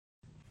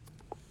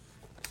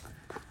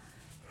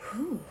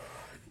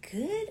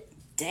Good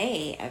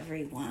day,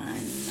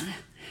 everyone.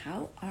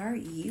 How are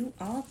you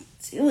all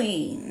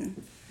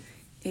doing?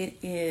 It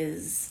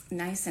is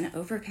nice and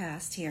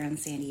overcast here in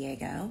San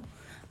Diego,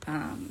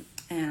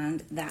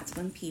 and that's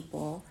when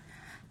people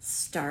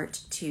start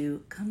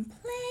to complain.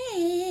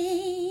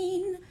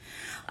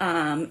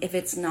 If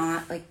it's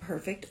not like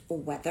perfect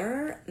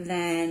weather,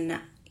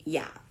 then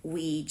yeah,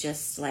 we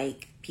just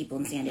like people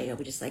in San Diego,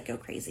 we just like go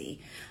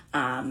crazy.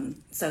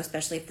 So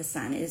especially if the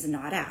sun is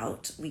not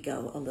out, we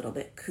go a little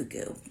bit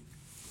cuckoo.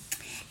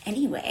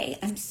 Anyway,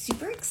 I'm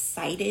super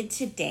excited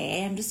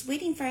today. I'm just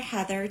waiting for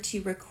Heather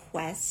to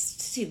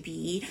request to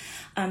be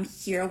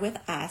here with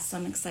us. So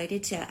I'm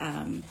excited to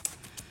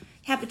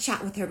have a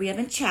chat with her. We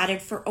haven't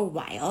chatted for a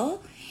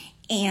while,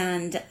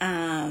 and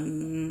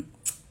I'm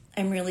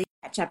really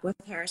catch up with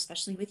her,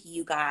 especially with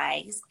you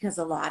guys, because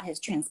a lot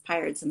has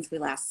transpired since we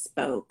last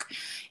spoke.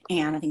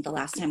 And I think the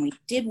last time we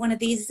did one of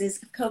these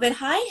is COVID.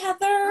 Hi, Heather.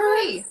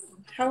 Hi.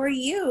 How are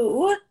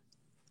you?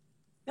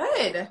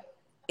 Good.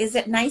 Is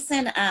it nice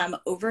and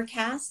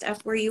overcast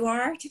up where you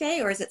are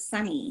today, or is it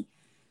sunny?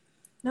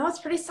 No, it's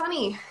pretty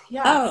sunny.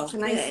 Yeah, Oh, it's a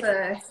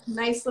good.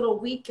 nice little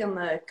week in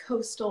the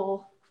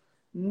coastal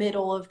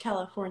middle of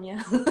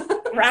California.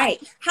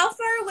 Right. How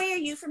far away are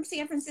you from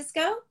San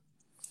Francisco?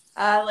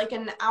 Like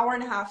an hour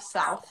and a half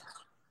south.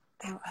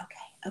 Oh,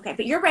 okay. Okay.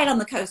 But you're right on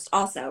the coast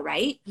also,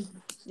 right?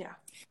 Yeah.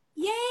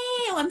 Yay.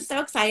 Well, I'm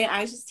so excited. I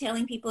was just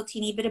telling people a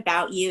teeny bit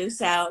about you.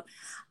 So,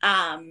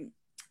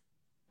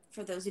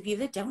 for those of you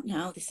that don't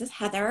know, this is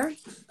Heather,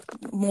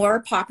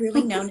 more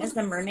popularly known as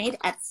the Mermaid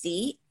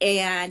Esty,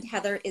 and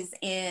Heather is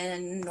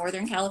in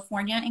Northern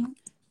California,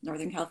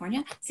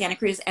 Santa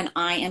Cruz, and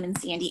I am in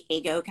San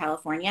Diego,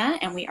 California,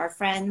 and we are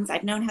friends.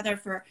 I've known Heather,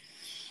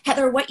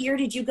 what year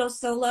did you go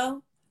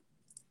solo?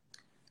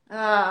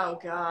 Oh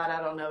God,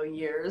 I don't know,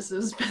 years.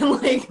 It's been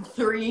like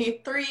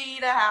three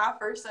and a half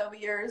or so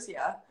years.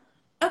 Yeah.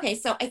 Okay,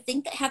 so I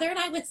think that Heather and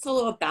I went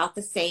solo about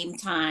the same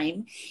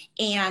time,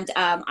 and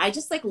I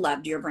just like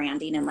loved your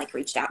branding and like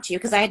reached out to you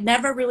because I had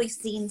never really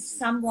seen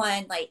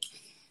someone like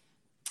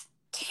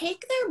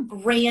take their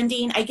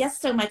branding, I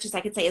guess so much as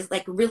I could say is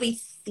like really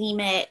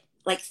theme it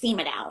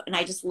out, and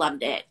I just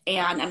loved it.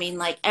 And I mean,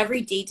 like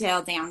every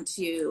detail down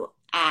to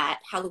at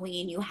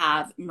Halloween, you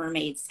have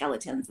mermaid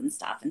skeletons and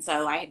stuff. And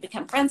so I had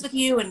become friends with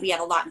you, and we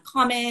had a lot in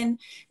common.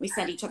 We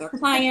sent each other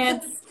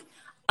clients.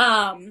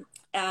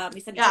 We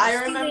sent each Yeah, other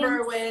I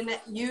remember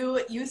students.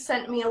 when you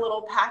sent me a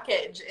little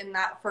package in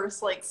that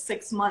first like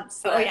 6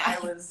 months Oh that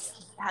yeah.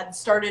 had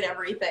started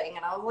everything,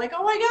 and I was like,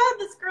 oh my God,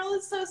 this girl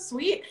is so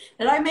sweet.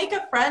 Did I make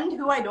a friend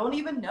who I don't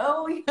even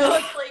know? You know,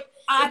 it's like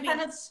it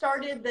kind of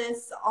started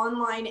this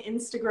online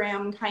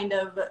Instagram kind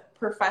of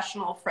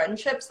professional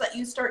friendships that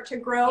you start to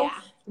grow,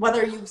 Yeah.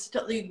 whether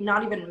you've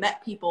not even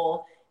met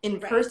people in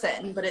Right.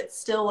 person, but it's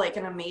still like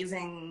an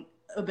amazing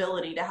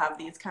ability to have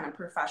these kind of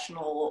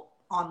professional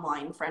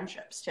online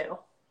friendships too.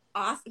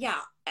 Awesome.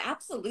 Yeah,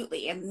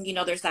 absolutely. And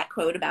there's that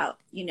quote about,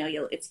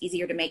 it's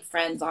easier to make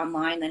friends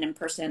online than in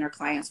person or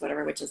clients,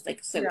 whatever, which is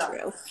like so Yeah.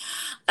 true.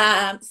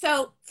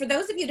 So for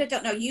those of you that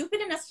don't know, you've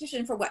been an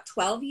esthetician for what,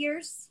 12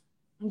 years?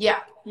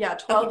 Yeah,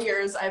 12 Okay.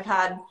 years. I've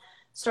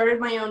started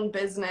my own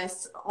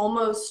business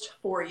almost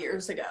 4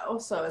 years ago.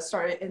 So I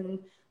started in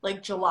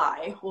like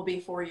July will be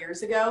 4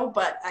 years ago,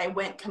 but I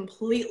went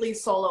completely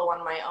solo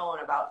on my own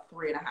about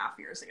 3.5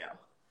 years ago.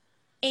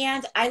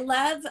 And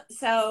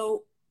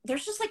so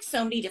there's just like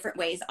so many different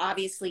ways,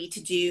 obviously,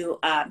 to do,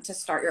 to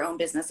start your own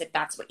business if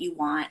that's what you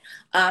want.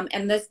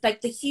 And this,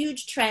 like the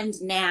huge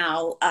trend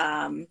now,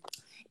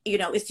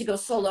 is to go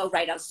solo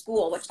right out of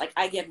school, which like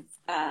I give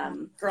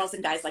girls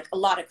and guys like a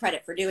lot of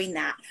credit for doing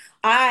that.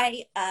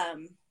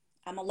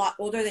 I'm a lot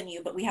older than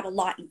you, but we have a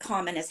lot in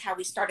common as how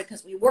we started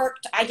because we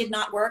worked. I did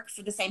not work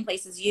for the same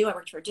place as you. I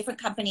worked for a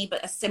different company,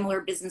 but a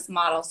similar business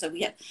model. So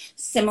we had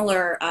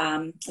similar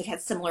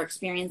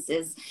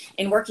experiences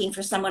in working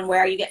for someone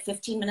where you get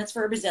 15 minutes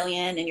for a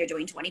Brazilian and you're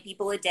doing 20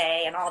 people a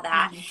day and all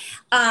that.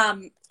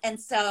 And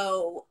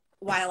so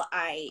while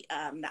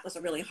that was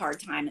a really hard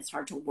time, it's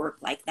hard to work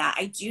like that.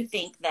 I do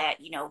think that,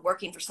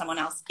 working for someone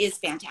else is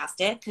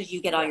fantastic because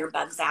you get all your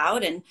bugs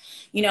out. And,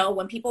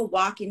 when people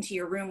walk into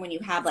your room, when you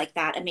have like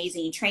that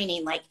amazing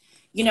training, like,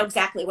 you know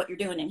exactly what you're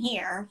doing in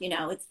here,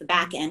 it's the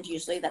back end.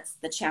 Usually that's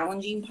the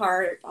challenging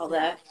part, all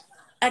the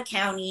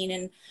accounting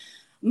and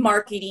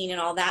marketing and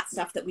all that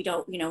stuff that we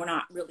don't, we're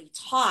not really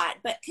taught.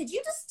 But could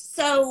you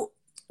so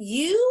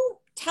you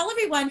tell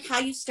everyone how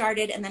you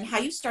started and then how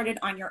you started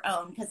on your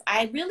own, because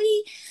I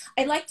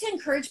like to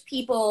encourage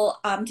people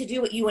to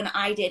do what you and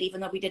I did, even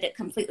though we did it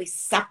completely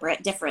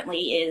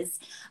differently,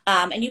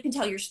 and you can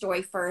tell your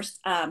story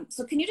first.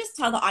 So can you just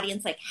tell the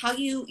audience like how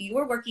you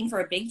were working for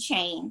a big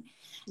chain,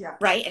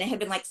 right? And it had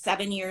been like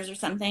 7 years or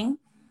something.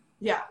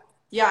 Yeah,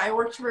 I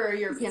worked for a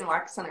European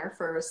Wax Center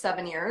for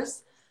 7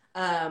 years.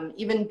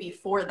 Even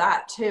before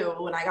that too,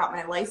 when I got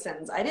my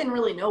license, I didn't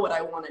really know what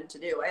I wanted to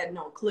do. I had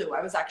no clue.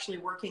 I was actually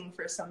working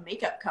for some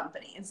makeup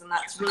companies, and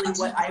that's really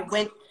what I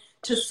went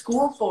to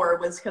school for,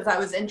 was because I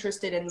was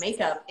interested in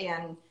makeup.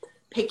 And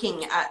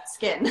picking at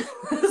skin.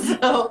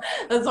 So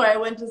that's why I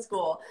went to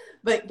school.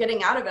 But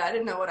getting out of it, I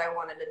didn't know what I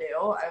wanted to do.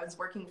 I was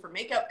working for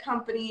makeup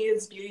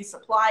companies, beauty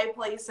supply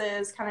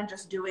places, kind of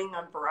just doing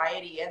a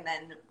variety, and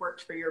then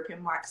worked for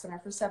European Wax Center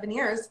for 7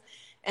 years.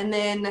 And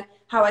then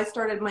how I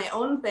started my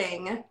own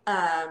thing,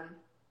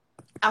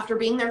 after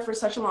being there for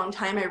such a long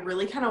time, I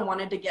really kind of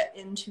wanted to get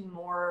into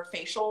more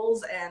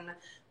facials and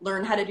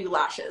learn how to do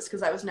lashes,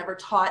 because I was never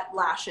taught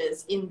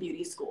lashes in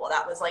beauty school.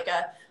 That was like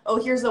oh,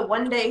 here's a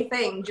 1-day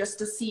thing just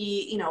to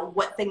see, you know,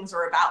 what things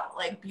are about.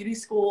 Like beauty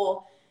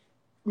school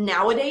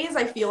nowadays,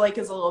 I feel like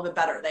is a little bit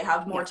better. They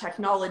have more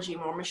technology,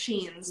 more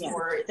machines,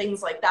 more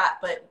things like that.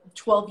 But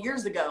 12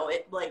 years ago,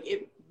 it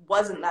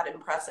wasn't that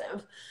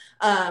impressive.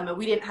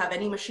 We didn't have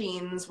any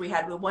machines. We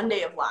had the 1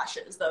 day of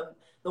lashes,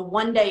 the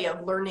 1 day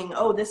of learning,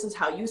 oh, this is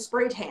how you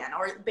spray tan,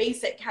 or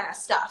basic kind of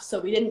stuff.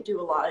 So we didn't do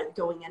a lot of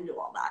going into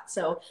all that.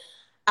 So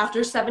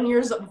after 7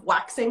 years of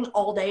waxing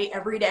all day,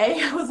 every day,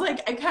 I was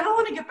like, I kind of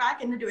want to get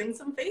back into doing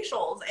some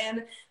facials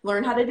and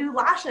learn how to do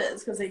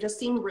lashes, because they just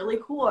seem really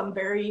cool. I'm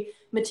very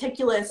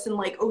meticulous and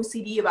like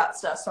OCD about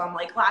stuff. So I'm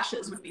like,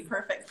 lashes would be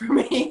perfect for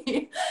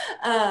me.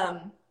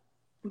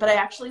 But I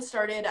actually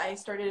started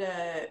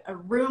a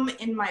room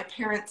in my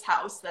parents'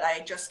 house that I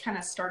just kind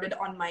of started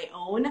on my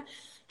own,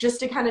 just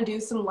to kind of do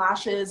some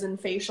lashes and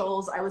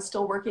facials. I was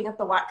still working at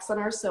the wax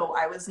center, so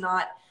I was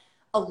not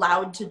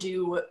allowed to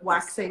do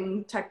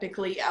waxing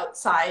technically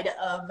outside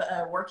of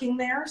working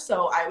there.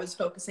 So I was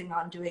focusing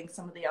on doing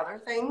some of the other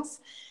things.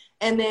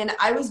 And then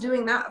I was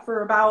doing that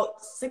for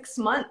about 6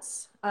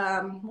 months.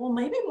 Well,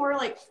 maybe more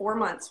like 4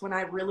 months, when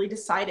I really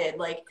decided,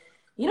 like,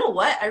 you know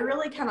what, I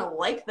really kind of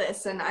like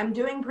this and I'm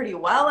doing pretty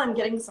well. I'm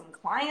getting some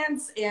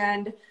clients,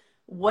 and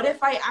what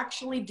if I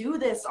actually do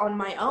this on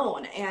my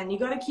own? And you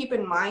got to keep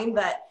in mind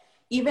that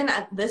even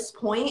at this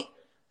point,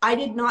 I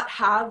did not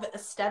have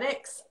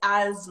aesthetics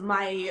as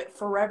my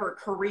forever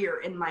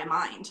career in my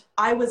mind.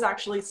 I was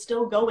actually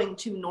still going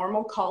to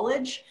normal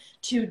college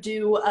to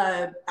do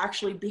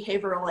actually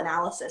behavioral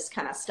analysis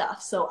kind of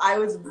stuff. So I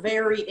was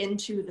very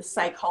into the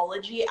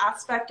psychology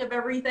aspect of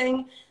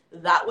everything.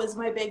 That was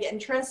my big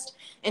interest.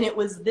 And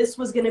this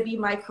was going to be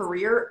my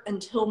career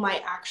until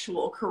my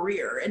actual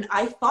career. And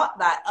I thought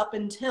that up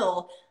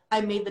until I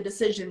made the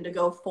decision to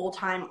go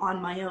full-time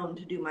on my own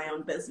to do my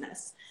own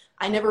business.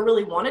 I never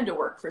really wanted to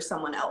work for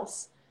someone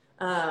else.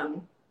 Or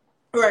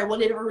I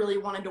never really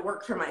wanted to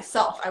work for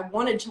myself. I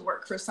wanted to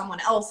work for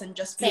someone else and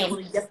just be able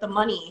to get the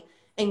money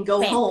and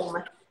go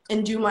home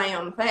and do my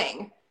own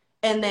thing.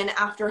 And then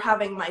after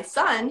having my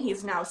son,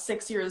 he's now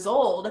 6 years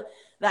old,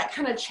 that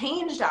kind of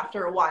changed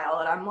after a while.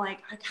 And I'm like,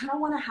 I kind of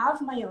want to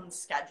have my own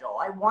schedule.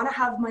 I want to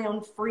have my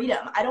own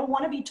freedom. I don't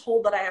want to be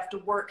told that I have to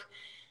work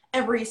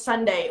every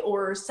Sunday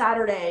or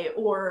Saturday,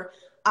 or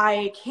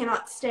I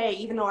cannot stay,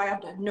 even though I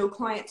have no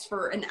clients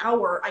for an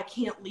hour, I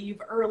can't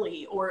leave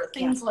early, or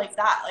things like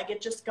that. Like,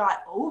 it just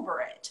got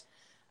over it.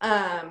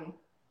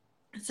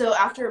 So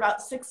after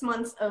about 6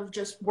 months of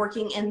just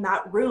working in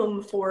that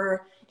room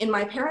in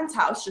my parents'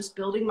 house, just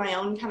building my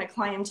own kind of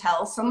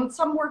clientele,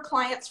 some were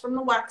clients from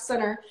the wax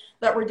center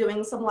that were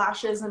doing some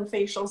lashes and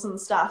facials and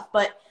stuff,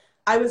 but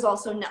I was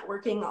also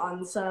networking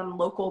on some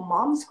local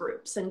moms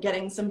groups and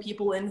getting some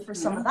people in for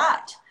some of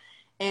that.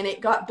 And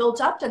it got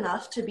built up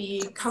enough to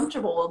be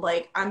comfortable.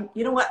 Like,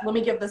 you know what, let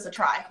me give this a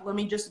try. Let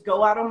me just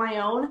go out on my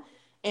own.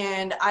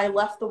 And I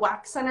left the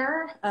wax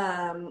center,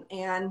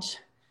 and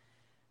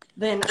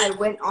then I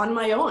went on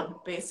my own,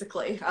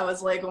 basically. I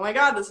was like, oh my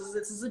God, this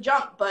is a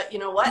jump. But you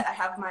know what? I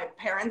have my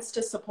parents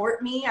to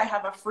support me. I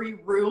have a free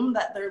room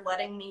that they're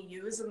letting me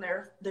use in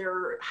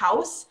their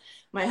house.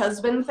 My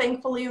husband,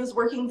 thankfully, was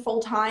working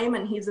full time,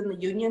 and he's in the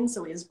union,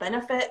 so he has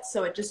benefits.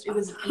 So it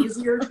was an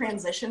easier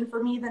transition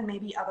for me than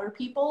maybe other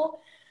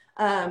people.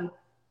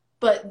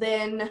 But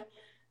then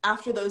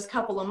after those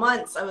couple of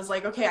months, I was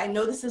like, okay, I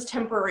know this is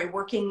temporary,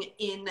 working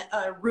in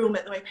a room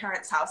at my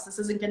parents' house. This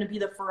isn't going to be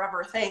the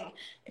forever thing.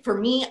 For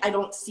me, I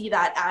don't see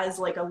that as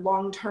like a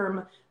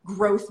long-term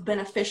growth,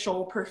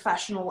 beneficial,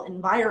 professional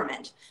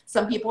environment.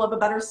 Some people have a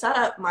better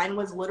setup. Mine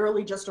was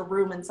literally just a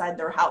room inside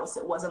their house.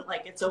 It wasn't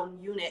like its own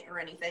unit or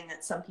anything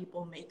that some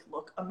people make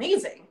look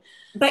amazing.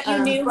 But you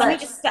knew,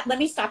 let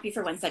me stop you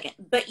for 1 second.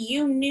 But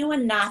you knew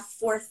enough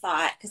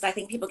forethought, because I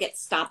think people get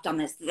stopped on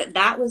this,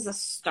 that was a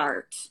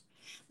start.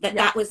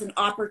 That was an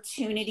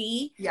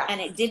opportunity, and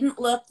it didn't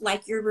look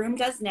like your room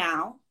does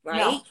now, right?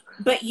 No.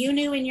 But you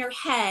knew in your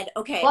head,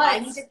 okay, I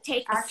need to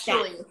take a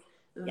step.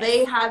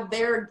 They had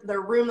their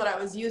room that I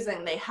was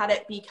using, they had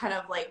it be kind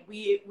of like,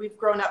 we've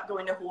grown up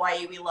going to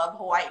Hawaii. We love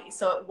Hawaii.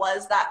 So it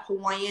was that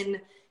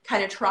Hawaiian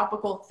kind of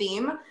tropical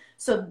theme.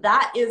 So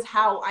that is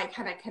how I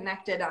kind of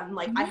connected. I'm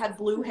like, I had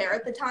blue hair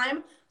at the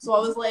time. So I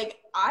was like,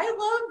 I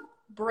love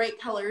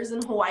bright colors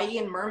in Hawaii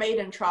and mermaid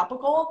and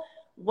tropical.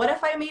 What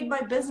if I made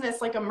my business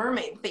like a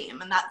mermaid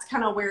theme? And that's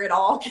kind of where it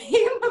all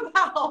came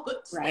about.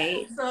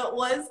 Right. So it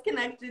was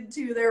connected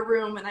to their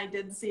room, and I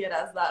did see it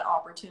as that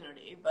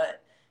opportunity.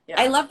 But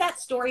yeah. I love that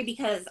story,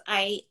 because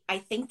I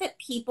think that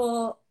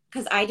people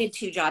because I did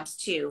two jobs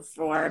too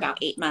for about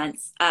 8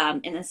 months.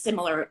 In a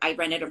similar, I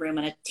rented a room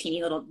in a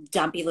teeny little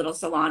dumpy little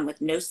salon with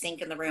no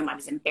sink in the room. I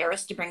was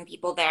embarrassed to bring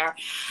people there.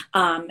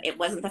 It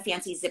wasn't the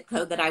fancy zip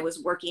code that I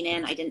was working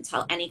in. I didn't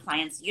tell any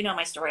clients. You know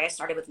my story. I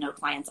started with no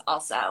clients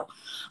also.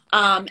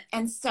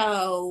 And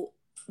so,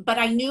 but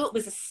I knew it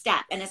was a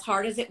step. And as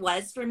hard as it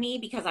was for me,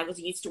 because I was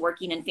used to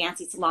working in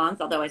fancy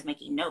salons, although I was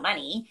making no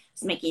money, I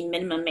was making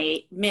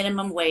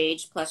minimum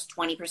wage plus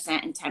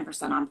 20% and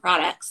 10% on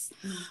products.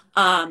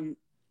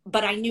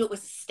 But I knew it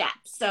was a step.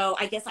 So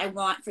I guess I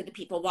want for the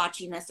people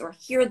watching this or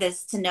hear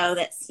this to know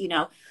that, you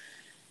know,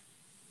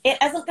 it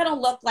isn't going to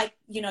look like,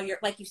 you know, you're,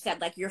 like you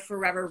said, like your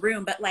forever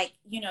room, but like,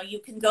 you know, you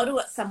can go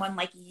to someone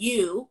like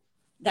you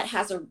that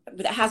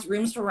has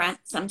rooms for rent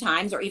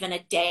sometimes, or even a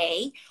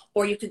day,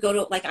 or you could go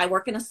to, like, I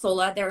work in a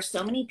sola. There are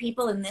so many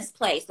people in this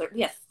place.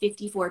 We have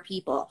 54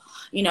 people,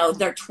 you know,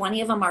 20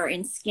 of them are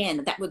in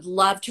skin that would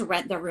love to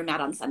rent their room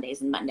out on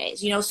Sundays and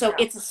Mondays, you know, so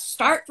it's a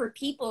start for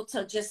people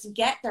to just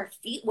get their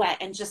feet wet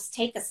and just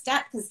take a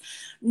step, because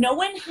no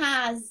one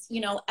has,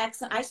 you know,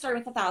 I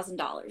started with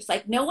 $1,000.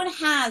 Like, no one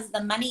has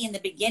the money in the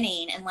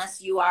beginning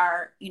unless you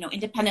are, you know,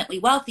 independently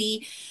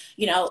wealthy,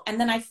 you know. And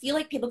then I feel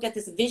like people get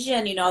this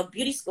vision, you know, of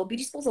beauty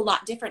school's a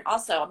lot different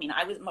also. I mean,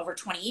 I was over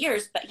 20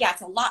 years, but yeah,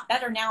 it's a lot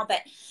better now.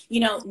 But, you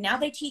know, now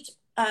they teach,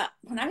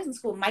 when I was in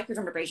school,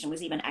 microdermabrasion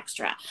was even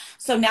extra.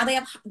 So now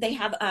they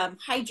have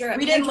hydro.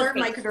 We didn't learn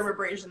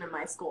microdermabrasion in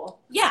my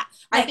school. Yeah.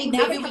 I think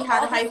maybe we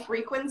had high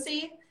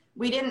frequency.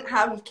 We didn't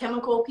have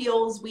chemical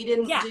peels. We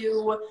didn't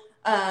do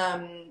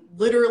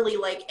literally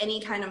like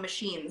any kind of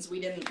machines. We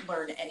didn't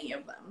learn any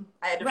of them.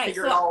 I had to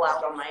figure it all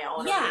out on my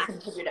own. Yeah.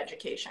 Continued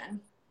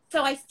education.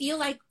 So I feel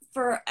like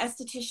for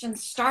estheticians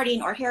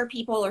starting, or hair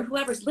people, or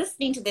whoever's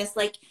listening to this,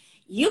 like,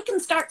 you can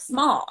start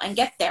small and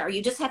get there.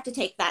 You just have to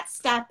take that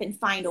step and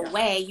find a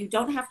way. You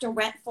don't have to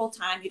rent full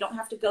time. You don't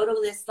have to go to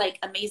this like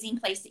amazing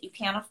place that you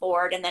can't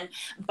afford and then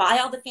buy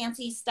all the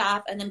fancy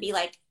stuff and then be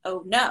like,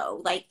 oh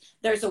no, like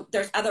there's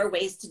other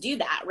ways to do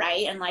that,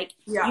 right? And like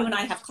you and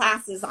I have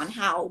classes on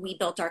how we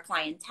built our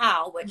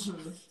clientele, which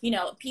you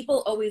know,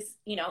 people always,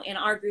 you know, in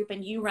our group,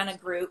 and you run a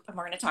group, and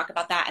we're going to talk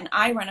about that, and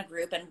I run a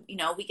group, and you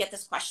know, we get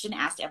this question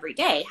asked every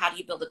day: how do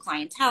you build a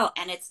clientele?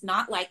 And it's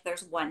not like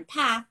there's one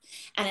path,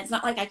 and it's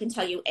not like I can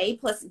tell you A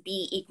plus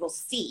B equals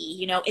C.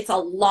 You know, it's a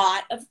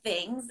lot of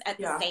things at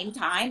the same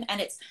time, and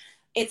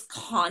it's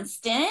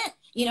constant,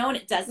 you know, and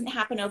it doesn't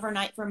happen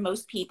overnight for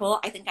most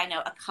people. I think I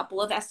know a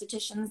couple of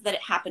estheticians that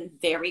it happened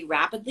very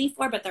rapidly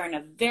for, but they're in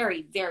a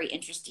very, very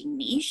interesting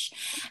niche.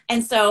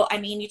 And so, I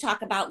mean, you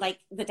talk about like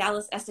the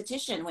Dallas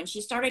esthetician, when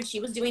she started,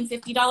 she was doing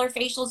 $50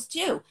 facials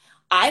too.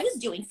 I was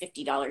doing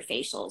 $50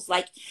 facials,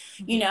 like,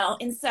 you know,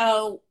 and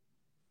so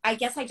I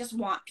guess I just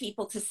want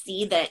people to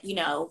see that, you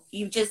know,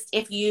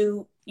 if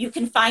you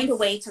can find a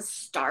way to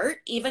start,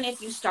 even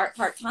if you start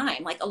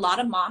part-time. Like a lot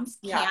of moms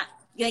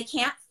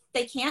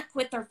they can't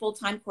quit their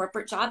full-time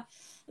corporate job.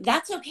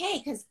 That's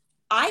okay. Because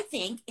I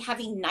think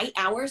having night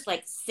hours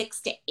like 6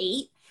 to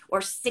 8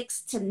 or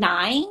 6 to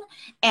 9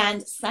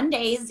 and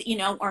Sundays, you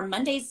know, or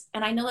Mondays.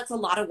 And I know that's a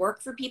lot of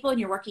work for people, and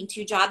you're working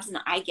 2 jobs, and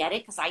I get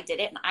it because I did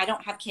it, and I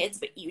don't have kids,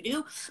 but you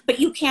do. But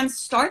you can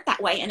start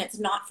that way, and it's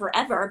not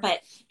forever,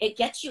 but it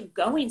gets you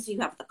going. So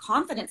you have the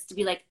confidence to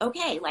be like,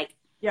 okay, like,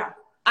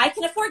 I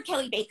can afford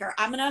Kelly Baker.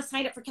 I'm going to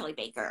sign up for Kelly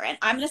Baker, and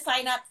I'm going to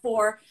sign up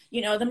for,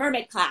 you know, the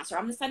Mermaid class, or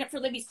I'm going to sign up for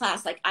Libby's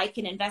class. Like, I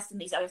can invest in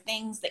these other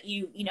things that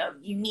you know,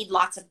 you need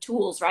lots of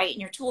tools, right,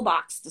 in your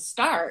toolbox to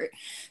start.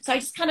 So I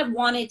just kind of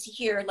wanted to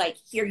hear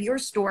your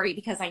story,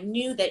 because I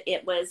knew that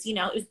it was, you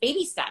know, it was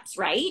baby steps,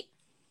 right?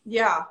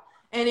 Yeah.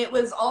 And it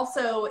was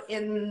also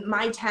in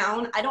my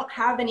town. I don't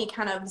have any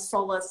kind of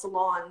sola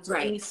salons or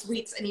any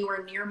suites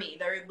anywhere near me.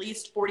 They're at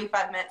least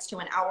 45 minutes to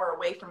an hour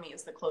away from me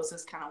is the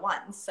closest kind of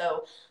one.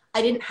 So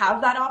I didn't have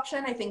that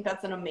option. I think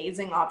that's an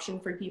amazing option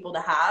for people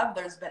to have.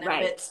 There's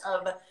benefits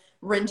of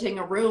renting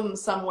a room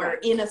somewhere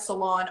in a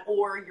salon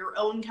or your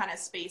own kind of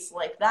space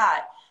like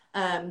that.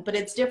 But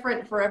it's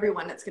different for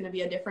everyone. It's going to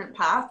be a different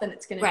path, and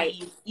it's going to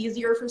be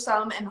easier for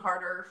some and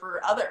harder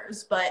for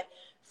others. But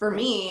for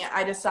me,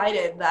 I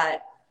decided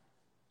that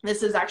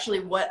this is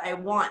actually what I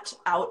want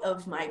out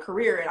of my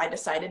career. And I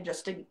decided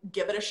just to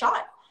give it a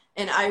shot.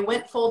 And I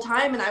went full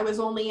time, and I was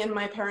only in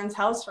my parents'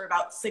 house for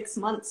about 6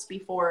 months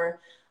before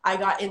I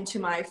got into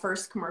my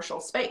first commercial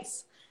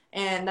space.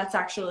 And that's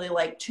actually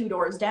like 2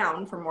 doors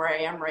down from where I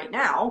am right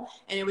now.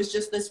 And it was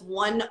just this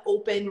one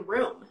open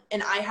room,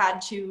 and I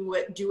had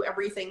to do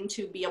everything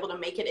to be able to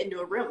make it into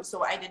a room.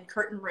 So I did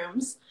curtain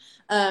rooms.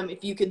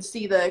 If you could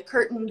see, the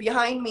curtain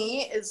behind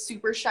me is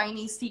super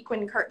shiny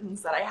sequin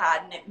curtains that I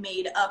had, and it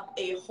made up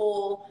a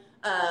whole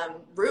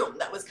room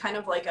that was kind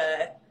of like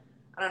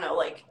I don't know,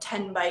 like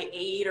 10 by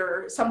 8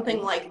 or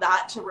something like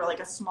that, to like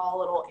a small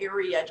little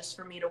area just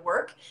for me to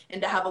work,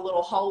 and to have a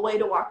little hallway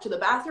to walk to the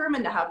bathroom,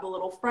 and to have the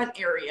little front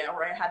area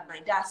where I had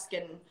my desk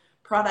and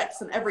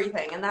products and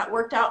everything. And that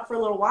worked out for a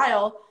little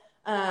while.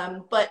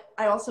 But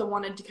I also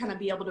wanted to kind of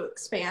be able to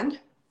expand.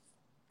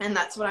 And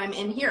that's what I'm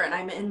in here. And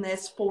I'm in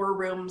this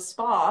 4-room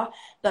spa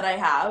that I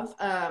have.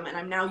 And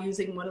I'm now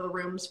using one of the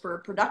rooms for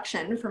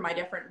production for my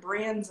different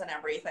brands and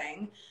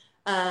everything.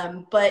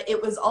 But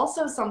it was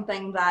also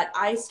something that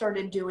I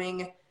started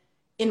doing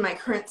in my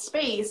current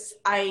space.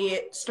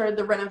 I started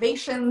the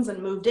renovations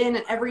and moved in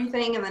and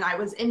everything. And then I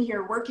was in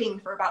here working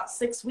for about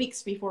 6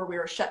 weeks before we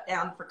were shut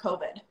down for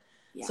COVID.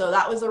 Yeah. So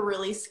that was a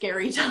really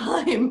scary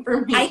time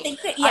for me. I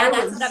think that, yeah,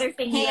 that's another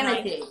thing.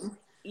 Panicking.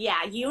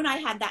 Yeah, you and I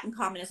had that in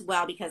common as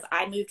well, because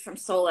I moved from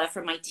Sola,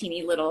 from my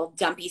teeny little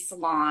dumpy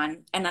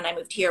salon, and then I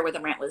moved here where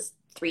the rent was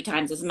 3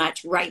 times as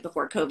much right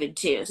before COVID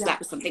too. So that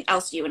was something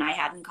else you and I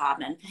had in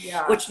common.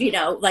 Yeah. Which, you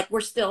know, like,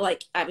 we're still,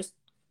 like, I was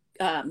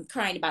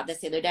crying about this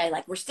the other day,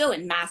 like, we're still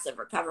in massive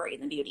recovery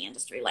in the beauty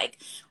industry. Like,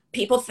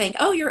 people think,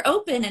 oh, you're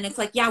open, and it's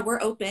like, yeah,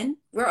 we're open.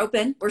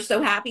 We're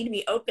so happy to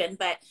be open.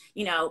 But,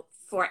 you know,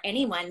 for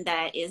anyone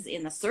that is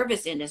in the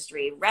service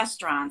industry,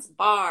 restaurants,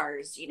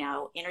 bars, you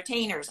know,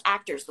 entertainers,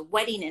 actors, the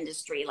wedding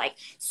industry, like,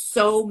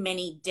 so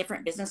many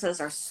different businesses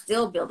are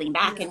still building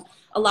back. Yeah. And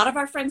a lot of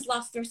our friends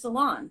lost their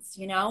salons,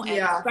 you know, and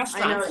restaurants.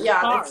 I know.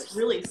 Yeah, bars. It's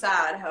really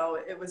sad how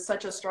it was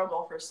such a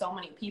struggle for so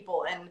many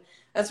people. And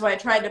that's why I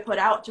tried to put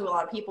out to a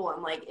lot of people.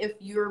 I'm like, if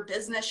your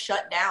business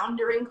shut down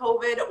during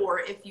COVID, or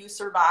if you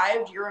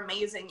survived, you're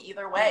amazing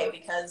either way,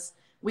 because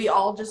we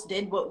all just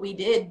did what we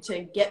did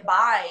to get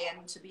by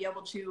and to be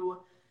able to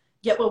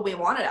get what we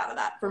wanted out of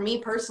that. For me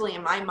personally,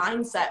 and my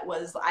mindset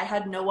was, I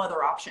had no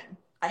other option.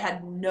 I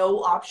had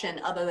no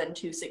option other than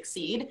to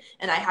succeed.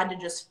 And I had to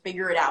just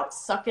figure it out,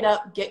 suck it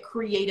up, get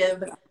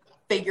creative,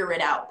 figure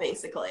it out,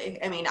 basically.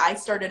 I mean, I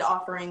started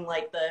offering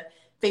like the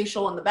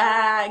facial in the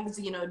bags,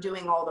 you know,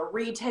 doing all the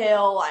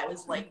retail. I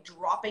was like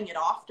dropping it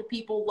off to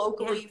people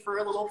locally for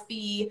a little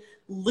fee,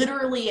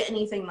 literally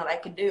anything that I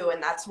could do.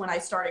 And that's when I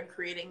started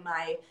creating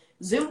my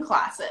Zoom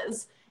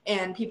classes,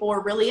 and people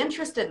were really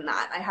interested in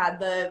that. I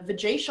had the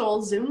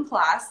vajacial Zoom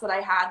class that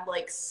I had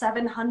like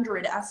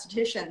 700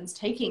 estheticians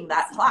taking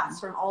that class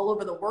from all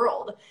over the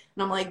world.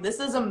 And I'm like, this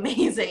is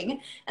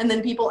amazing. And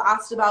then people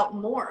asked about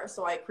more.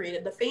 So I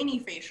created the Fanny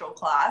facial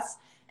class,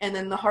 and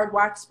then the hard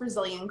wax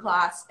Brazilian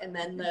class, and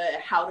then the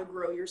how to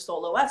grow your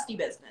solo Esty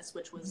business,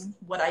 which was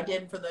what I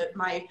did for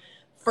my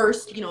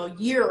first, you know,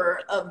 year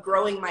of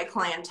growing my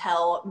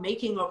clientele,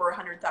 making over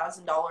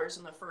 $100,000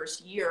 in the first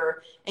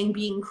year, and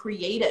being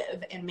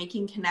creative and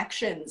making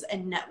connections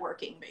and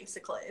networking,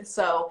 basically.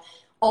 So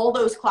all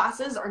those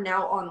classes are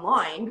now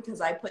online because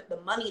I put the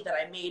money that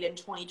I made in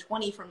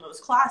 2020 from those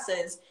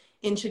classes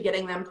into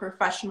getting them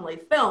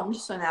professionally filmed.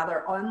 So now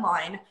they're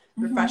online,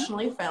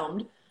 professionally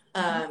filmed.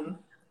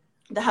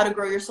 The How to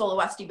Grow Your Solo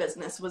Esty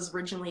business was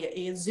originally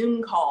a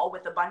Zoom call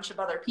with a bunch of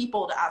other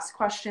people to ask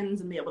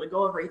questions and be able to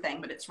go over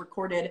everything, but it's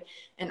recorded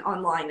and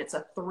online. It's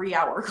a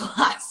 3-hour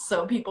class,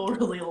 so people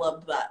really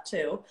loved that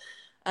too.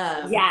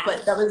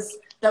 But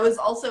that was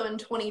also in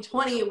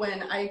 2020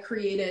 when I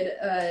created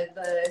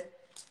the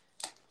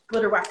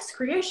Glitter Wax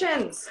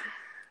Creations.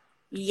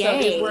 Yay. So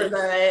these were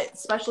the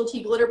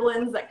specialty glitter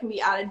blends that can be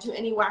added to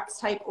any wax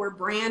type or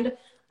brand.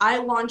 I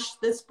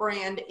launched this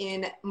brand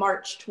in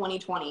March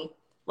 2020.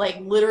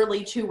 Like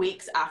literally 2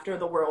 weeks after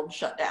the world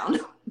shut down.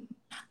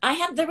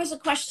 There was a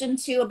question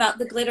too about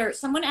the glitter.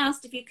 Someone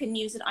asked if you can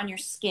use it on your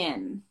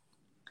skin.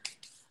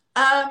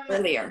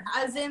 Earlier.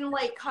 As in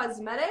like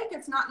cosmetic?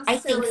 It's not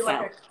necessarily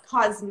like a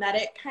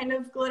cosmetic kind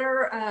of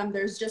glitter.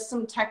 There's just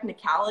some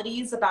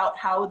technicalities about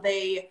how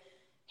they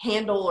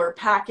handle or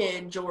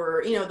package,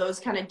 or, you know, those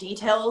kind of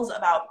details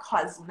about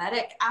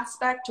cosmetic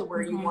aspect to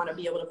where you want to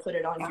be able to put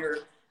it on your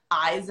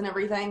eyes and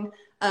everything.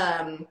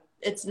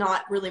 It's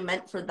not really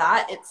meant for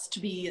that. It's to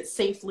be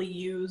safely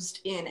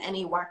used in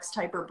any wax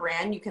type or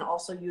brand. You can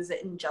also use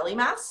it in jelly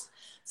masks.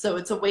 So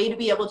it's a way to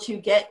be able to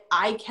get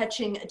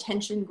eye-catching,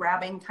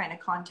 attention-grabbing kind of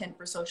content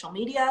for social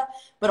media,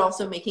 but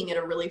also making it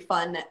a really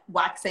fun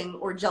waxing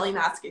or jelly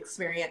mask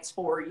experience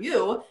for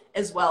you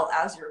as well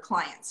as your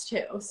clients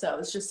too. So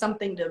it's just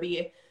something to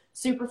be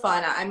super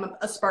fun. I'm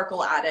a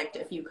sparkle addict,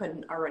 if you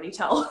couldn't already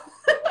tell.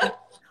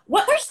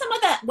 What was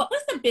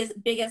the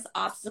biggest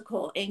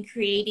obstacle in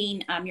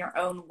creating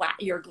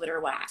your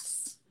glitter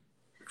wax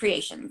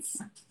creations?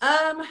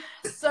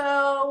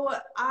 So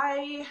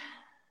I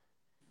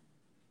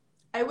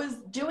was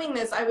doing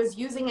this, I was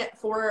using it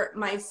for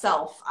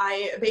myself.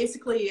 I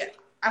basically,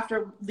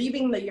 after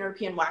leaving the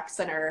European Wax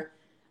Center,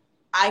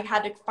 I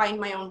had to find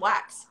my own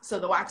wax. So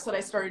the wax that I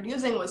started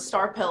using was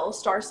Star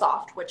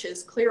Soft, which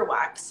is clear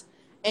wax.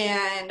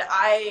 And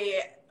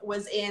I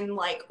was in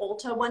like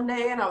Ulta one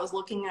day and I was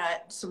looking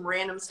at some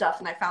random stuff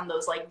and I found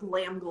those like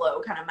glam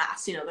glow kind of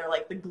masks, you know, they're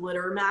like the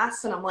glitter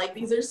masks, and I'm like,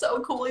 these are so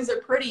cool, these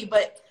are pretty,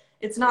 but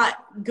it's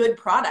not good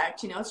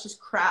product, you know, it's just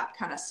crap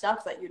kind of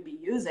stuff that you'd be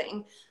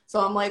using.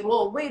 So I'm like,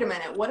 well, wait a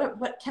minute,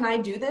 what can I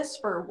do this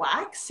for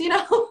wax, you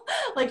know?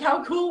 Like,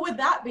 how cool would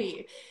that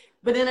be?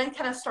 But then I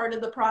kind of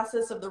started the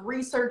process of the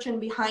research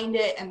and behind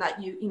it, and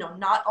that you know,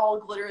 not all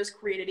glitter is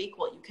created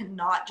equal. You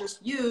cannot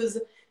just use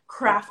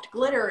craft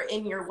glitter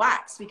in your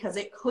wax because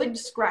it could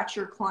scratch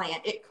your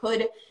client. It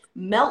could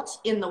melt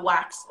in the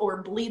wax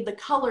or bleed the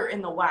color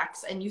in the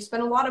wax, and you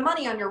spend a lot of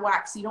money on your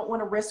wax. You don't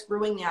want to risk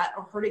ruining that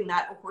or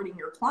hurting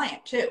your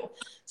client too.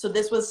 So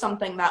this was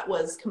something that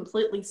was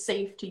completely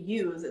safe to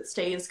use. It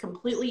stays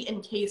completely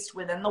encased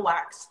within the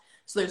wax,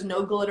 so there's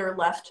no glitter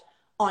left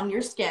on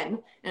your skin,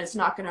 and it's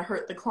not going to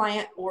hurt the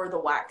client or the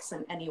wax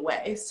in any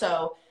way.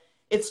 So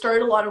it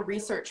started a lot of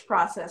research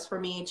process for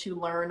me to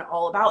learn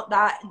all about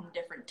that and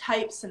different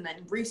types, and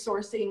then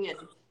resourcing and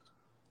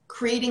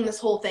creating this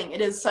whole thing.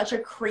 It is such a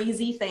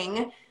crazy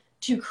thing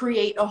to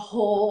create a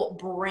whole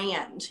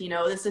brand. You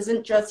know, this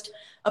isn't just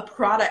a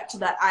product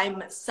that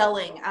I'm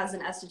selling as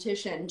an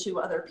esthetician to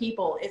other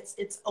people. It's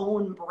its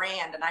own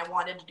brand. And I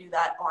wanted to do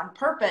that on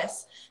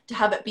purpose, to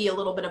have it be a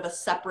little bit of a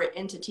separate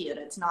entity, and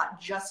it's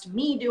not just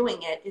me doing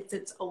it, it's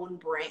its own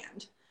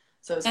brand.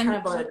 So it's kind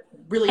of a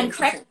really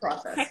interesting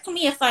process. Correct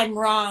me if I'm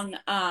wrong.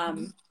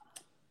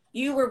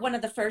 You were one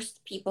of the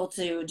first people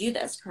to do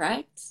this,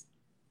 correct?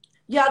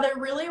 Yeah, there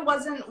really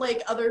wasn't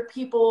like other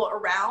people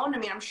around. I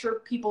mean, I'm sure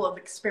people have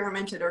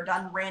experimented or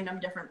done random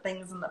different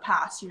things in the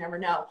past. You never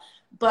know.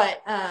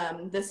 But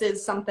this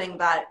is something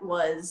that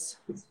was,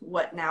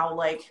 what now,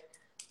 like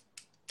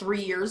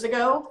 3 years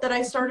ago that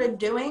I started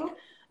doing.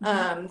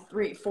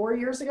 4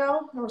 years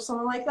ago or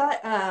something like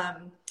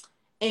that.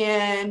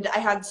 And I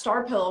had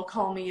Star Pill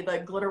call me the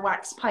glitter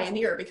wax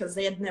pioneer, because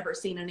they had never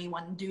seen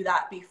anyone do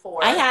that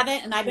before. I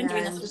haven't, and I've been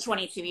doing this for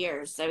 22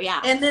 years, so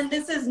yeah. And then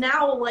this is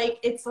now like,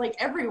 it's like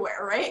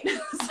everywhere, right?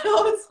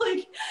 So it's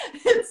like,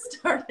 it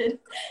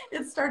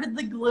started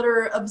the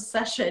glitter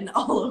obsession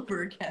all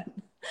over again.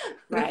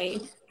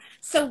 Right.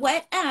 So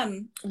what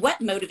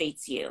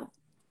motivates you?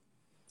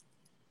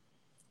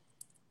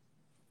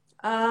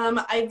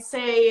 I'd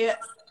say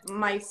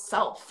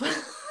myself,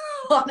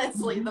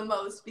 honestly, the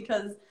most,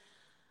 because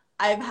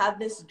I've had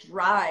this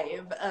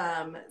drive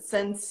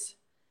since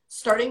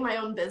starting my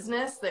own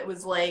business that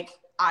was like,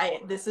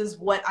 this is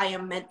what I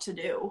am meant to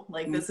do.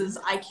 Like,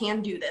 I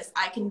can do this.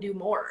 I can do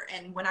more.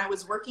 And when I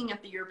was working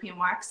at the European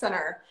Wax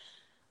Center,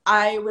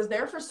 I was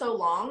there for so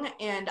long,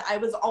 and I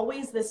was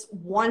always this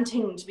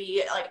wanting to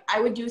be like,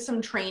 I would do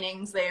some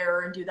trainings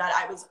there and do that.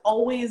 I was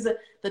always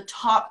the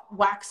top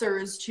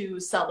waxers to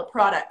sell the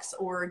products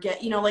or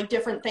get, like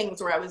different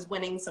things where I was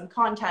winning some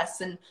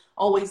contests and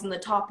always in the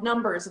top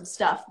numbers of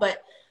stuff.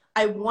 But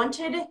I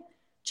wanted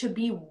to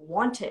be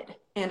wanted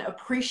and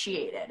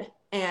appreciated.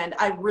 And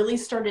I really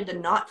started to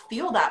not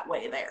feel that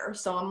way there.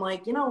 So I'm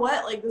like, you know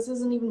what? Like, this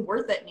isn't even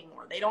worth it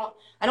anymore.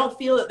 I don't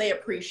feel that they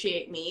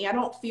appreciate me. I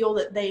don't feel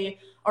that they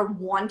are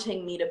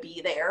wanting me to be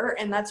there.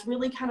 And that's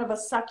really kind of a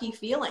sucky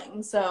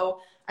feeling.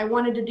 So I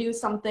wanted to do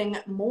something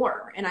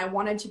more, and I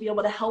wanted to be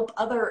able to help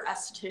other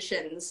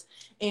estheticians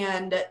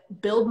and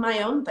build my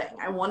own thing.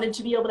 I wanted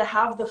to be able to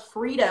have the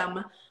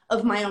freedom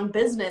of my own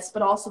business,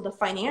 but also the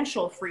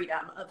financial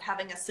freedom of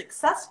having a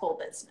successful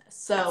business.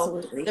 So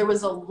Absolutely. There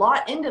was a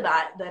lot into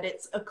that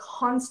it's a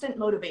constant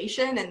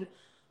motivation. And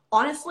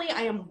honestly,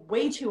 I am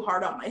way too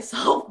hard on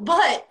myself,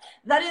 but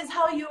that is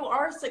how you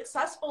are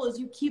successful, is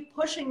you keep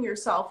pushing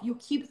yourself. You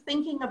keep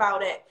thinking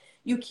about it.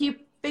 You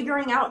keep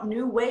figuring out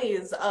new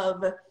ways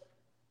of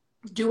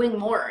doing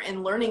more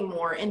and learning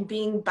more and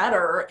being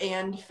better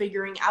and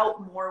figuring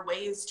out more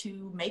ways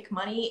to make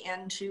money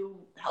and to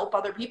help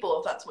other people,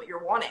 if that's what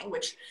you're wanting,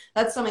 which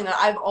that's something that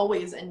I've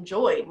always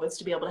enjoyed, was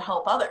to be able to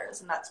help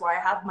others. And that's why I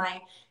have my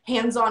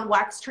hands-on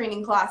wax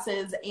training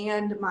classes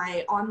and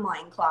my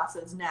online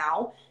classes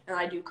now. And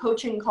I do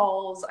coaching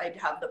calls. I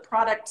have the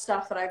product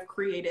stuff that I've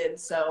created.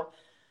 So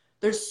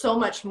there's so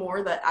much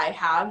more that I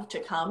have to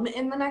come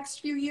in the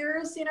next few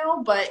years,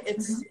 but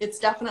it's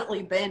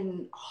definitely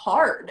been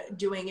hard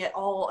doing it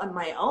all on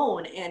my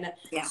own, and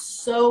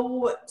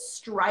so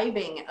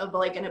striving of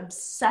like an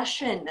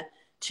obsession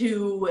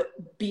to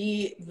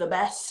be the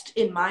best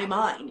in my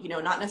mind,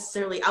 not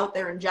necessarily out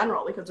there in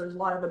general, because there's a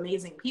lot of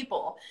amazing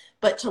people,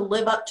 but to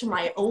live up to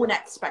my own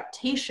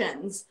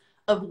expectations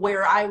of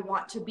where I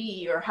want to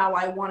be or how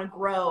I want to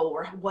grow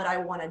or what I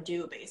want to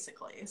do,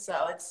 basically.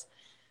 So it's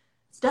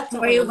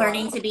definitely. Are you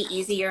learning to be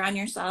easier on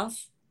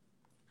yourself?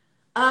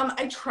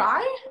 I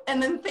try,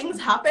 and then things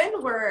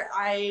happen where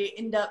I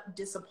end up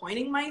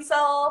disappointing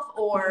myself,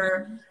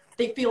 or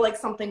they feel like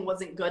something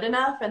wasn't good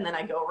enough, and then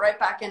I go right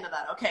back into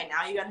that. Okay,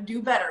 now you got to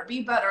do better,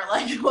 be better.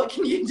 Like, what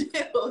can you do?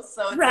 So it's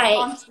a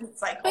constant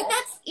cycle. But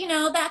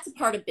that's a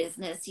part of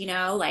business,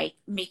 like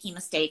making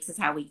mistakes is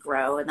how we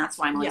grow. And that's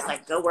why I'm always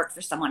like, go work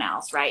for someone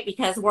else, right?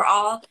 Because we're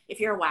all,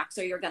 if you're a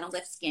waxer, you're going to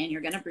lift skin,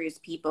 you're going to bruise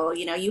people,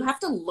 you have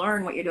to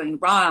learn what you're doing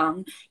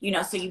wrong,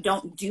 so you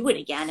don't do it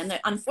again. And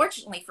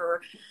unfortunately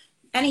for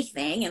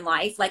anything in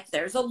life, like,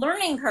 there's a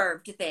learning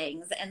curve to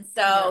things. And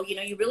so,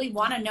 you really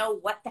want to know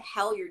what the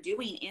hell you're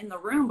doing in the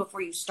room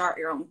before you start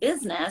your own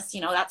business.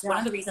 That's one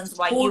of the reasons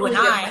why you and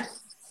I,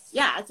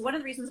 it's one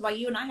of the reasons why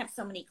you and I have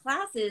so many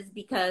classes,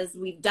 because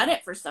we've done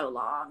it for so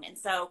long. And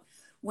so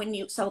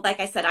like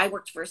I said, I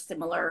worked for a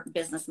similar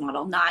business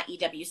model, not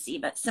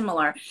EWC, but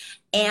similar.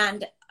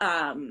 And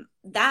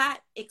that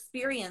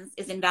experience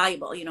is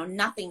invaluable.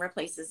 Nothing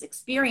replaces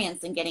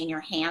experience in getting your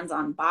hands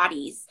on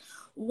bodies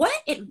What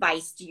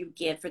advice do you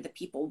give for the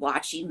people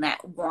watching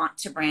that want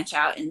to branch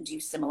out and do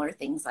similar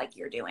things like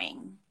you're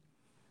doing?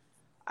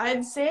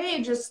 I'd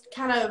say just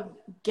kind of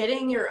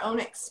getting your own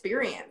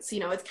experience. You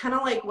know, it's kind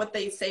of like what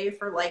they say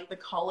for like the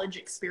college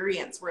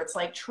experience, where it's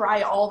like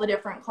try all the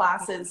different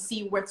classes,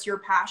 see what's your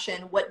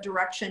passion, what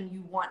direction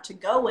you want to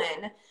go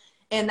in.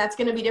 And that's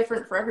going to be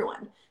different for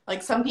everyone.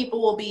 Like some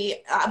people will be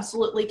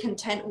absolutely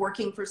content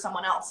working for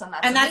someone else, and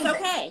that's amazing.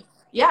 Okay.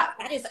 Yeah.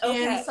 That is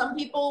okay. And some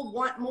people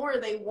want more.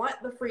 They want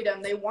the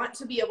freedom. They want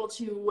to be able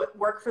to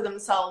work for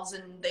themselves,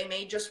 and they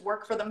may just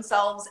work for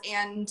themselves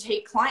and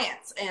take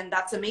clients, and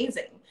that's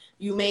amazing.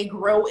 You may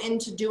grow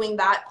into doing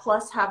that,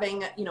 plus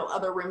having, you know,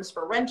 other rooms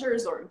for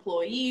renters or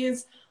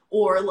employees,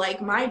 or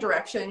like my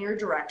direction, your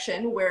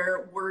direction,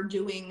 where we're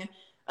doing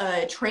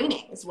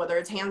trainings, whether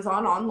it's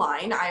hands-on,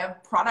 online. I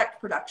have product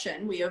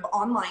production. We have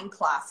online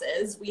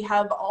classes. We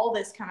have all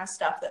this kind of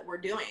stuff that we're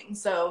doing.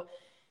 So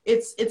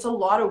it's a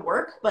lot of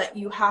work, but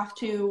you have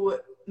to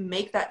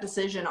make that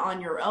decision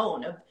on your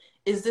own of,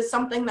 is this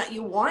something that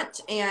you want,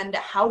 and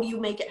how do you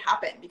make it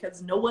happen?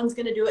 Because no one's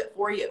going to do it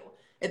for you.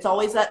 It's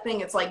always that thing.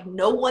 It's like,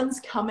 no one's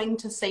coming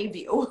to save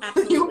you.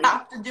 You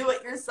have to do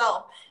it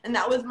yourself. And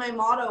that was my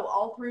motto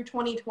all through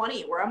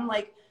 2020, where I'm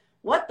like,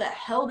 what the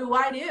hell do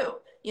I do?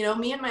 You know,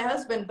 me and my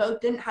husband both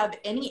didn't have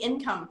any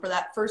income for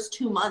that first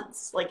 2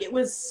 months. Like, it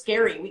was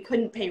scary. We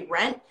couldn't pay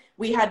rent.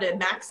 We had to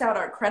max out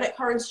our credit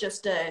cards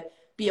just to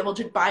be able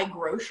to buy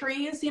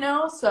groceries, you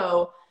know?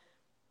 So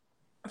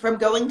from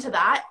going to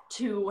that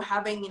to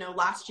having, you know,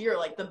 last year,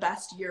 like the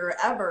best year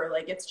ever,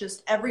 like it's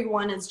just,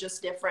 everyone is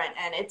just different,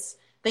 and it's,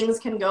 things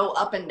can go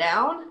up and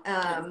down,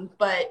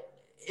 but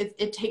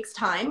it takes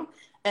time.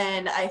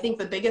 And I think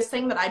the biggest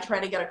thing that I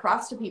try to get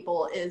across to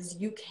people is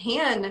you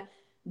can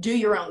do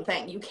your own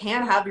thing. You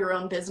can have your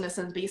own business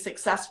and be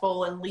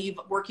successful and leave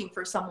working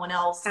for someone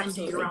else and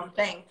do your own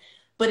thing.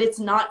 But it's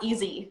not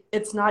easy.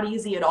 It's not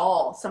easy at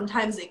all.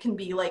 Sometimes it can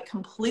be like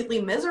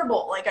completely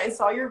miserable. Like I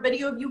saw your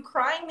video of you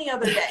crying the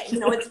other day. You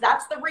know,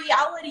 that's the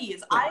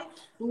realities. I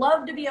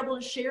love to be able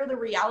to share the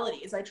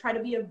realities. I try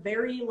to be a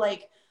very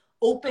like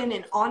open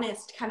and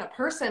honest kind of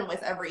person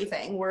with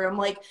everything, where I'm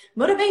like,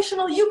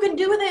 motivational, you can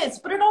do this,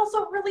 but it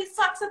also really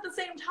sucks at the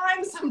same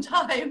time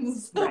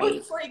sometimes. So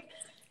It's like,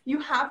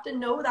 you have to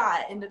know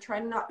that, and to try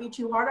to not be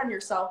too hard on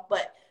yourself,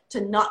 but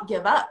to not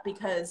give up,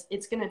 because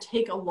it's going to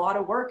take a lot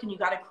of work, and you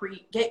got to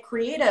get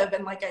creative.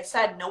 And like I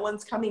said, no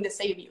one's coming to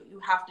save you.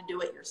 You have to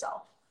do it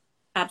yourself.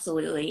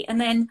 Absolutely.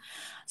 And then,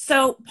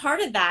 so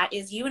part of that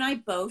is you and I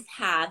both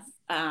have,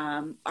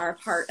 are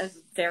part of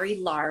very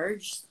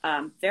large,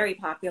 very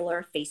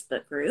popular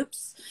Facebook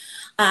groups.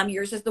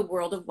 Yours is the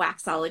World of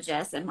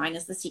Waxologists, and mine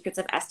is the Secrets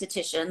of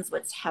Estheticians,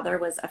 which Heather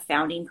was a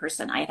founding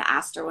person. I had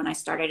asked her when I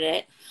started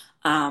it,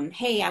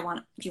 hey,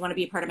 do you want to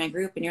be a part of my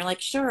group? And you're like,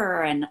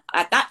 sure. And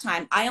at that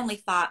time, I only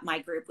thought my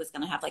group was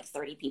going to have like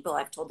 30 people.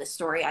 I've told this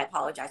story. I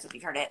apologize if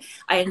you've heard it.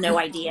 I had no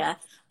idea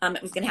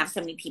it was going to have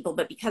so many people,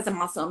 but because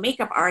I'm also a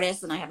makeup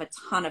artist and I have a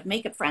ton of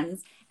makeup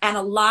friends and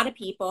a lot of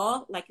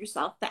people like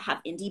yourself that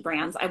have indie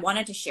brands, I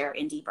wanted to share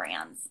indie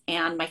brands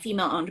and my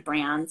female owned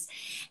brands.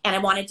 And I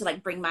wanted to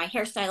like bring my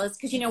hairstylists,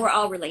 because, you know, we're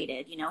all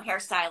related, you know,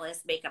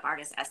 hairstylists, makeup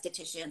artists,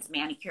 estheticians,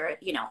 manicure,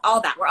 you know,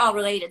 all that, we're all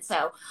related.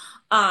 So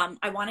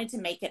I wanted to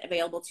make it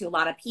available to a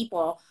lot of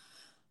people.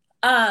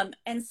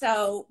 And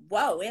so,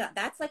 whoa, yeah,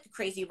 that's like a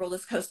crazy roller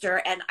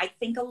coaster. And I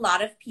think a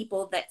lot of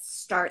people that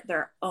start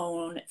their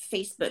own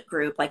Facebook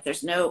group, like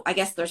I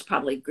guess there's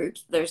probably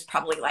groups, there's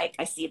probably like,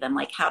 I see them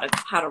like how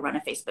to run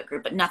a Facebook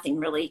group, but nothing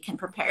really can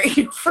prepare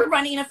you for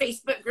running a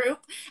Facebook group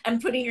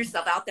and putting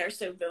yourself out there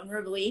so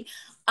vulnerably.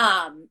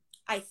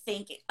 I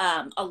think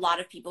a lot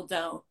of people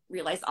don't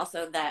realize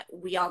also that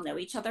we all know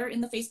each other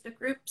in the Facebook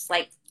groups.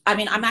 Like, I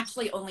mean, I'm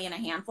actually only in a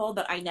handful,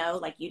 but I know,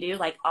 like you do,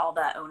 like all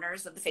the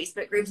owners of the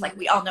Facebook groups, like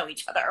we all know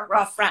each other. We're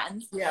all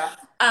friends.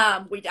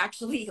 Yeah. We'd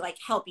actually like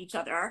help each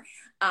other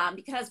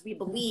because we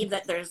believe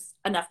that there's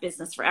enough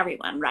business for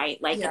everyone,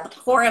 right? Like at the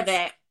core of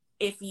it,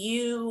 if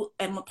you,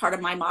 and part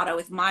of my motto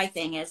with my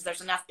thing is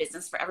there's enough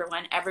business for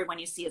everyone. Everyone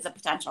you see is a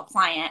potential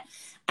client.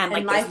 And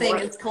like my thing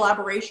is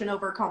collaboration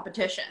over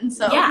competition.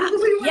 So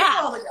we work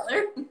all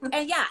together.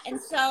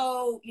 And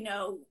so, you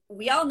know,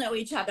 we all know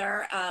each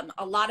other.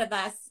 A lot of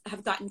us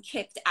have gotten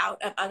kicked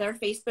out of other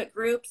Facebook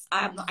groups.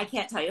 I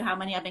can't tell you how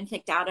many I've been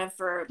kicked out of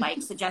for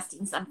like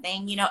suggesting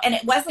something, you know, and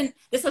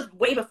this was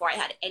way before I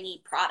had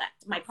any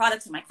product. My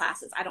products and my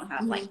classes, I don't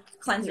have like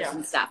cleansers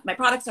and stuff. My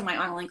products are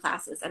my online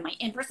classes and my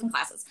in-person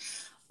classes.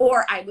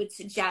 Or I would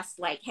suggest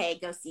like, hey,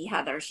 go see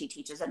Heather. She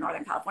teaches in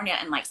Northern California.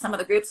 And like some of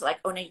the groups are like,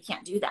 oh no, you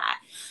can't do that.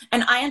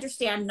 And I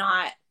understand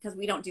not, because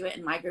we don't do it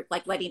in my group,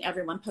 like letting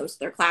everyone post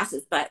their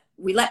classes, but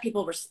we let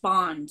people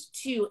respond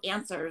to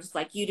answers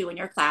like you do in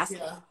your class.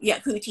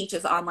 Who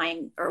teaches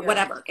online or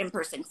whatever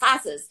in-person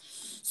classes.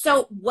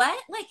 So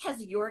what like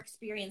has your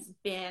experience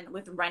been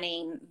with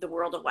running the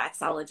World of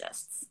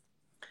Waxologists?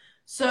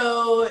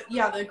 So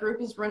yeah, the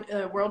group is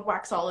World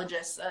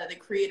Waxologists. The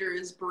creator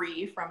is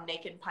Bree from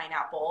Naked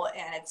Pineapple,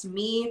 and it's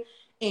me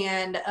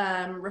and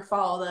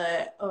Rafal,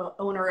 the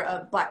owner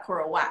of Black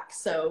Coral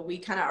Wax. So we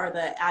kind of are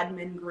the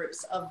admin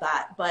groups of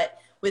that. But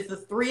with the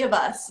three of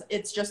us,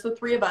 it's just the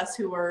three of us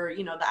who are,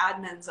 you know, the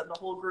admins of the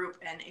whole group,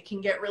 and it can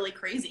get really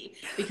crazy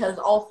because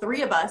all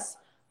three of us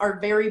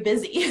are very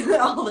busy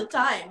all the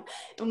time,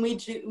 and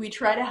we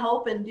try to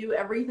help and do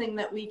everything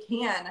that we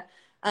can.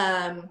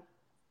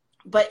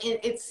 But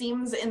it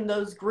seems in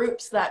those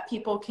groups that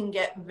people can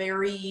get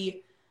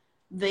very,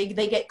 they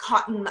get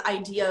caught in the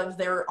idea of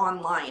they're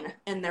online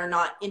and they're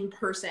not in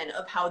person,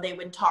 of how they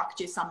would talk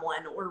to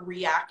someone or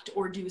react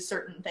or do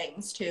certain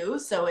things too.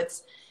 So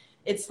it's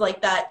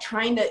like that,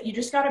 trying to, you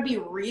just got to be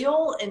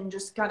real and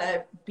just got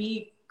to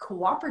be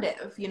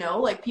cooperative, you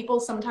know, like people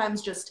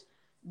sometimes just,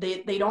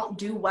 they don't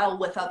do well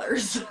with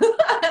others. And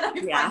I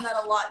find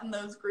that a lot in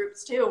those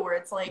groups too, where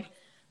it's like,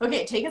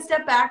 okay, take a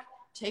step back,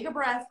 take a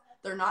breath.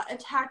 They're not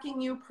attacking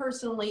you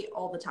personally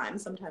all the time.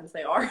 Sometimes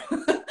they are.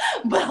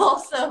 But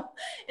also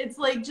it's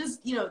like,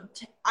 just, you know,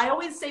 I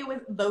always say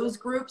with those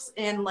groups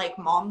and like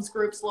moms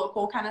groups,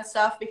 local kind of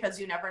stuff, because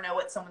you never know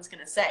what someone's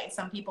going to say.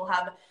 Some people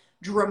have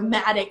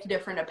dramatic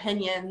different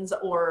opinions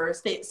or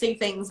say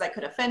things that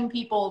could offend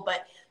people,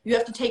 but you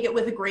have to take it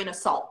with a grain of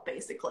salt,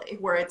 basically,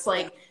 where it's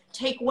like,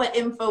 take what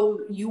info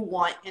you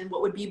want and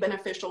what would be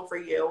beneficial for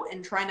you,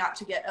 and try not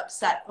to get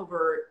upset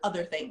over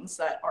other things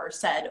that are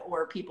said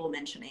or people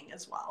mentioning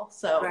as well.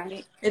 So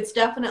it's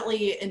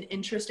definitely an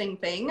interesting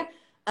thing.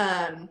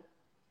 I've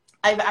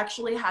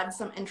actually had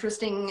some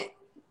interesting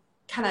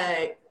kind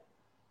of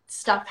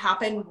stuff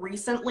happen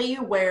recently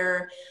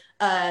where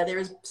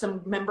there's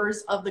some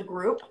members of the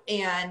group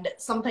and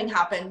something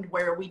happened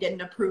where we didn't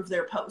approve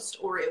their post,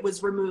 or it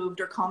was removed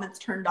or comments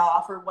turned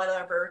off or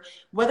whatever,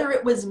 whether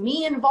it was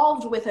me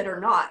involved with it or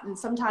not. And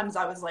sometimes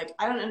I was like,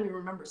 I don't even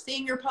remember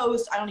seeing your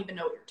post. I don't even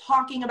know what you're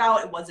talking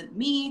about. It wasn't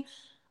me.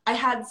 I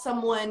had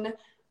someone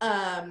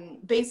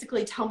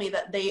basically tell me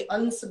that they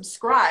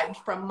unsubscribed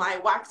from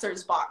my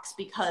waxers box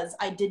because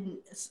I didn't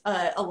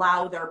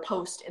allow their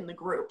post in the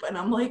group. And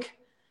I'm like,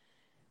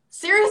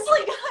 seriously,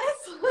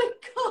 guys,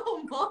 like,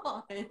 come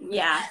on.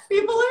 Yeah.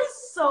 People are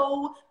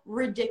so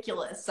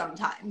ridiculous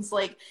sometimes.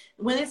 Like,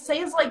 when it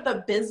says like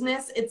the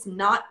business, it's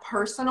not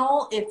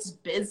personal, it's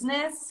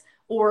business,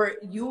 or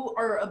you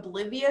are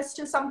oblivious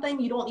to something,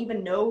 you don't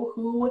even know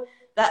who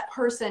that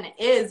person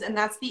is. And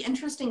that's the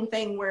interesting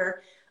thing,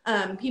 where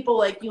people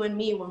like you and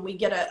me, when we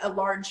get a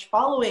large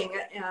following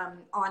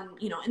on,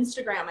 you know,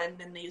 Instagram and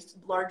in these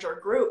larger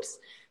groups,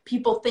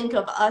 people think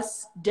of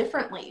us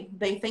differently.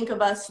 They think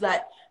of us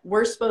that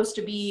we're supposed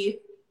to be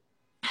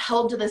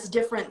held to this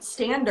different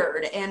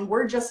standard, and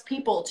we're just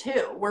people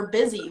too. We're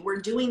busy. We're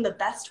doing the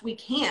best we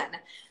can.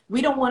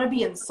 We don't want to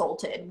be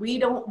insulted. We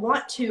don't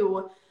want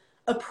to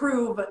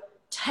approve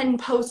 10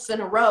 posts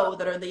in a row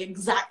that are the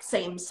exact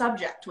same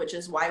subject, which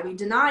is why we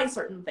deny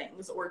certain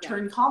things or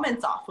turn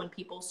comments off when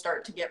people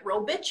start to get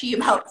real bitchy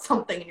about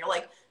something, and you're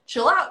like,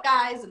 chill out,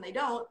 guys, and they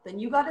don't, then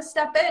you got to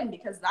step in,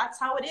 because that's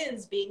how it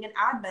is being an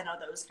admin of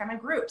those kind of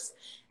groups.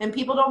 And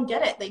people don't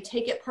get it. They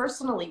take it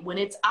personally when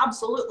it's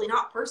absolutely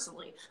not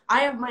personally.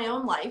 I have my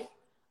own life.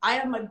 I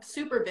am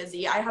super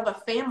busy. I have a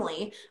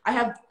family. I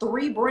have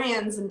 3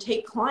 brands and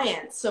take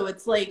clients. So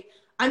it's like,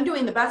 I'm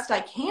doing the best I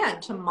can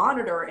to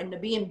monitor and to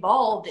be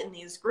involved in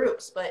these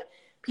groups, but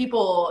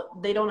people,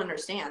 they don't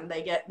understand.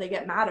 They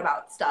get mad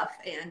about stuff,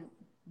 and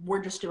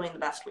we're just doing the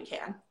best we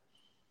can.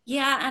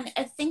 Yeah, and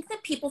I think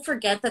that people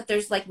forget that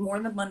there's like more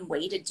than one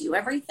way to do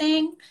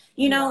everything.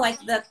 You know, like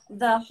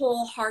the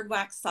whole hard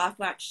wax, soft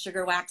wax,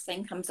 sugar wax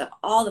thing comes up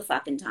all the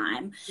fucking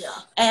time. Yeah.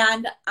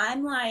 And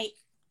I'm like,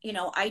 you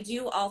know, I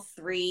do all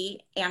 3,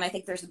 and I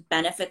think there's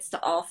benefits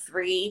to all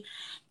 3.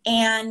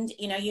 And,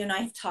 you know, you and I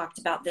have talked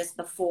about this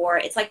before.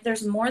 It's like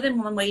there's more than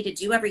one way to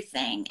do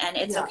everything, and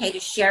it's okay to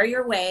share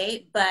your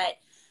way, but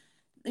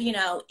you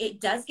know,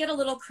 it does get a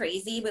little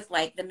crazy with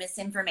like the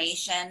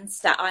misinformation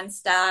on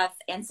stuff.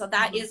 And so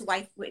that is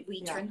why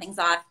we turn things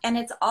off. And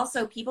it's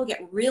also, people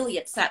get really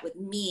upset with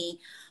me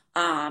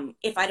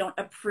if I don't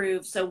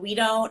approve. So we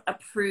don't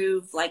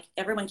approve, like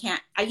everyone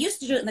can't. I used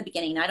to do it in the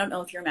beginning. I don't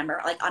know if you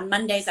remember, like on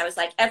Mondays, I was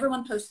like,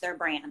 everyone posts their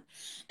brand.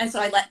 And so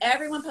I let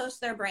everyone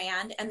post their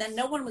brand, and then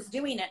no one was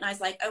doing it. And I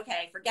was like,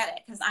 okay, forget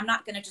it. Cause I'm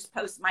not going to just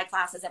post my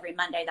classes every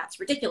Monday. That's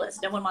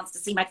ridiculous. No one wants to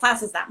see my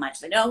classes that much.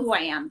 They know who I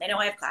am. They know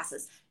I have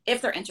classes.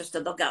 If they're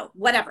interested, they'll go,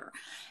 whatever.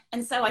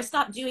 And so I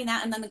stopped doing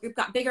that. And then the group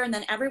got bigger, and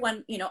then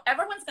everyone, you know,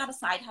 everyone's got a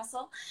side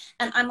hustle.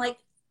 And I'm like,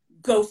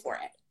 go for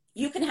it.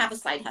 You can have a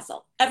side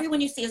hustle. Everyone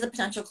you see is a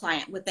potential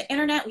client. With the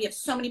internet, we have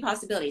so many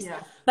possibilities.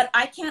 Yeah. But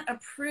I can't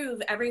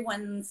approve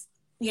everyone's,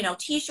 you know,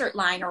 t-shirt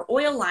line or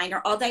oil line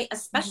or all day,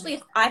 especially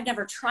if I've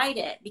never tried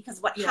it. Because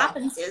what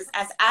happens is,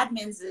 as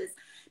admins, is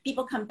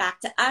people come back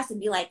to us and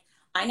be like,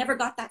 I never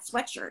got that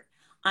sweatshirt.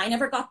 I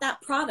never got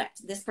that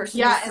product. This person.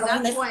 Yeah,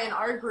 and that's why in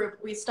our group,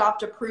 we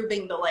stopped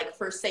approving the like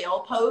for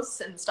sale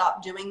posts and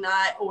stopped doing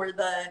that, or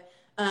the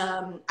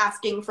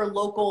asking for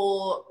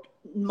local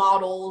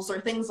models or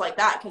things like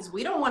that, because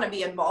we don't want to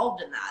be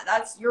involved in that.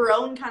 That's your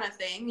own kind of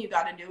thing. You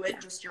got to do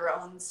it, just your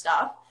own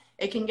stuff.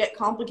 It can get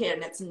complicated,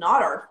 and it's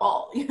not our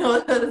fault. You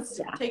know, let's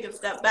take a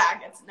step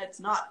back. It's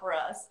not for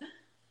us.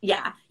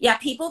 Yeah. Yeah.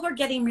 People were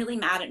getting really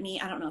mad at me.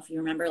 I don't know if you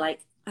remember,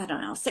 like, I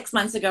don't know, 6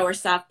 months ago or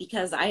stuff,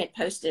 because I had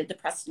posted the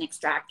Preston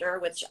extractor,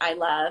 which I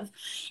love.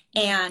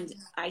 And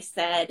I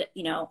said,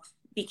 you know,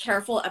 be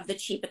careful of the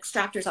cheap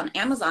extractors on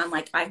Amazon.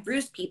 Like, I've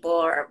bruised people,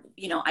 or,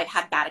 you know, I've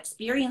had bad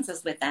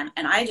experiences with them.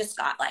 And I just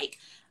got like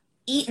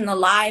eaten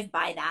alive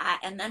by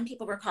that. And then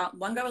people were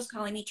one girl was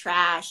calling me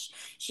trash.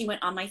 She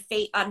went on my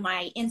on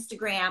my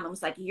Instagram and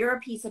was like, you're a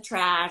piece of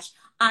trash.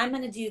 I'm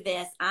going to do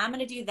this. I'm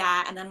going to do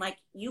that. And I'm like,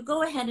 you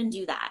go ahead and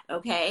do that.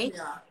 Okay.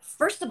 Yeah.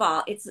 First of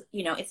all, it's,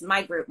 you know, it's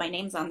my group. My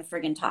name's on the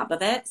friggin' top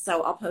of it.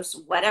 So I'll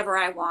post whatever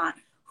I want,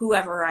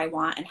 whoever I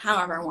want, and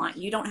however I want.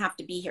 You don't have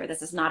to be here.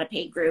 This is not a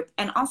paid group.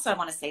 And also I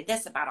want to say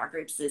this about our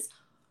groups is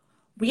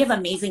we have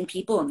amazing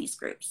people in these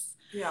groups.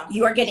 Yeah.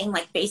 You are getting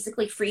like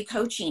basically free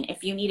coaching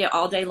if you need it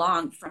all day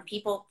long, from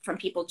people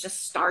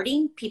just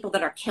starting, people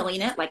that are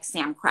killing it, like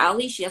Sam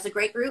Crowley. She has a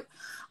great group.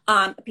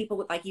 People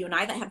with like you and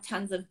I that have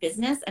tons of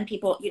business, and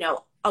people, you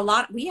know, a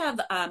lot. We have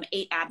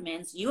 8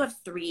 admins. You have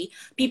 3.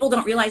 People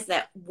don't realize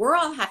that we're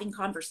all having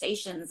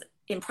conversations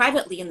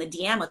privately in the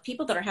DM with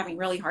people that are having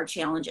really hard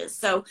challenges.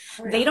 So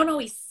they don't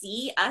always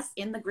see us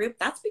in the group.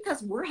 That's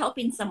because we're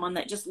helping someone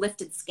that just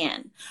lifted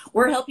skin.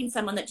 We're helping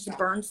someone that just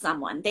burned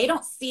someone. They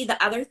don't see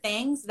the other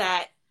things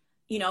that,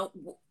 you know,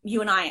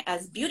 you and I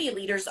as beauty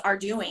leaders are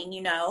doing,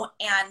 you know,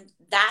 and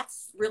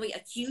that's really a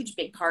huge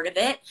big part of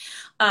it,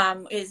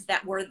 is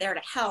that we're there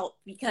to help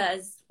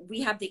because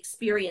we have the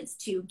experience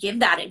to give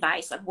that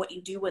advice of what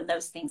you do when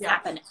those things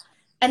happen.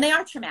 And they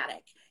are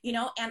traumatic, you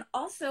know, and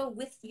also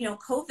with, you know,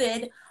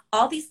 COVID,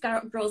 all these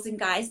girls and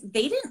guys,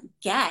 they didn't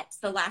get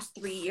the last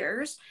 3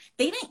 years.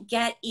 They didn't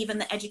get even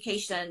the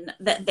education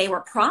that they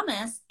were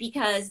promised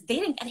because they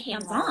didn't get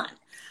hands-on.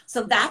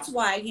 So that's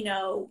why, you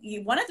know,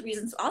 one of the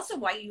reasons also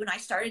why you and I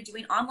started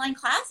doing online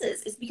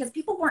classes is because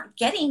people weren't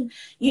getting,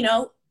 you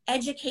know,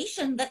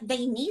 education that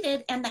they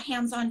needed and the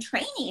hands-on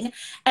training.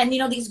 And, you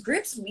know, these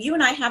groups, you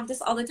and I have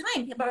this all the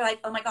time. People are like,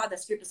 oh my God,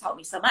 this group has helped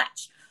me so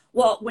much.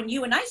 Well, when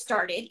you and I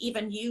started,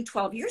 even you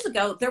 12 years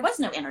ago, there was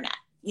no internet.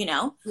 You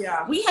know,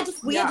 we had to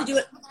do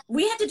it.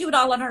 We had to do it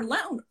all on our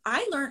own.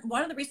 I learned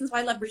one of the reasons why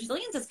I love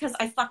Brazilians is because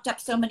I fucked up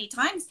so many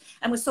times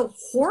and was so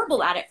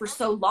horrible at it for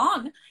so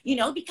long, you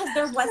know, because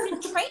there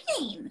wasn't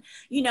training,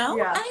 you know,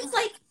 and it's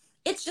like,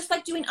 it's just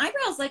like doing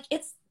eyebrows. Like,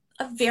 it's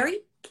a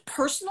very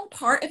personal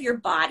part of your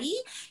body,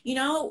 you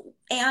know,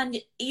 and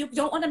you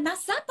don't want to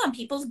mess up on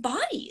people's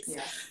bodies.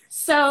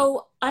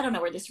 So I don't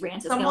know where this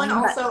rant is going. Someone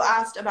also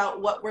asked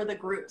about what were the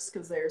groups,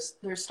 because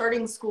they're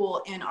starting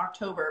school in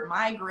October.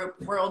 My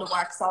group, World of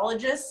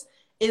Waxologists,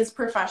 is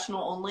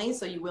professional only,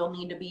 so you will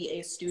need to be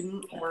a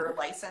student or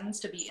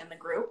licensed to be in the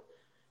group.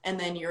 And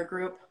then your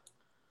group,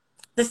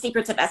 The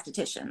Secrets of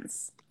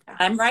Estheticians.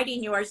 I'm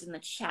writing yours in the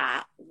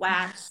chat.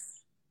 Wax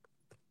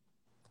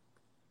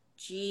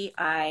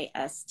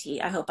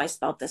GIST. I hope I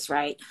spelled this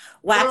right.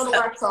 World of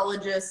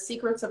Waxologists,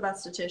 Secrets of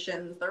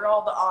Estheticians. They're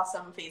all the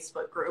awesome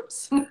Facebook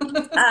groups.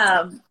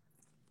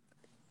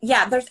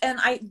 Yeah,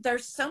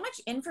 there's so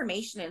much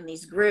information in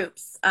these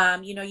groups.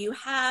 You know, you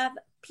have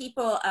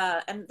people,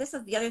 and this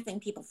is the other thing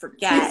people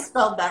forget. I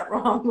spelled that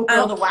wrong.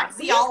 World of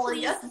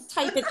Waxologists.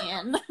 Type it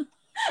in.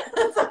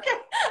 That's okay.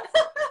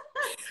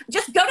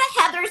 Just go to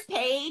Heather's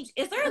page.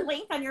 Is there a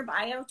link on your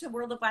bio to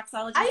World of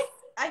Waxologists?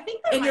 I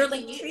think there in your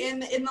link in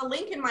the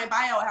link in my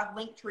bio, I have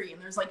Linktree,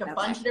 and there's like a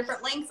bunch of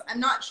different links. I'm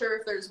not sure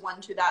if there's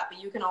one to that,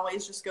 but you can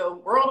always just go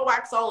World of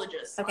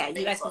Waxologists. Okay,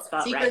 you guys can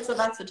spell it Secrets right.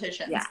 of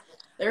Estheticians. Yeah.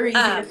 They're easy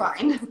to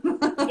find.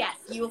 Yes,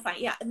 you will find.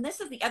 Yeah, and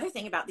this is the other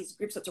thing about these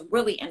groups that's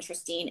really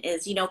interesting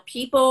is, you know,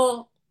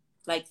 people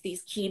like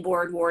these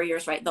keyboard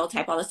warriors, right? They'll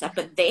type all this stuff,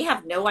 but they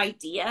have no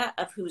idea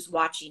of who's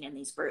watching in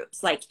these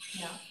groups. Like,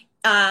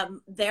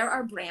 there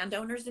are brand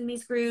owners in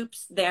these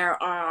groups.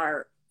 There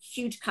are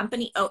huge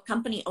company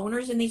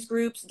owners in these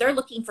groups. They're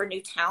looking for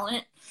new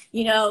talent.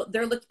 You know,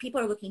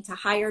 people are looking to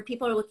hire.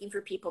 People are looking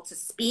for people to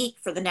speak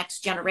for the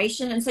next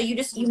generation. And so you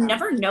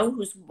never know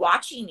who's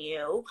watching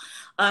you.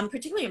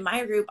 Particularly in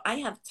my group, I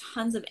have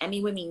tons of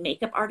Emmy-winning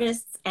makeup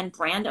artists and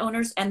brand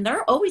owners, and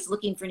they're always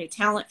looking for new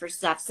talent for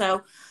stuff.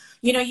 So,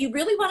 you know, you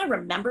really want to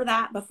remember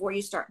that before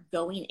you start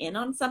going in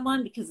on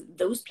someone, because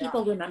those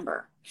people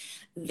remember.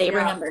 They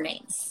remember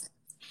names.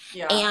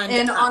 Yeah,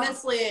 and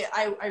honestly,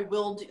 I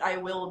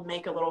will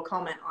make a little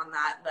comment on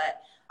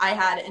that I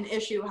had an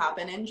issue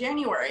happen in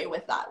January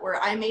with that,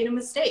 where I made a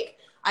mistake.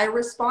 I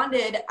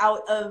responded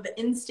out of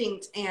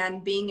instinct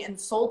and being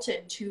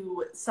insulted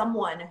to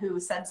someone who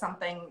said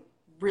something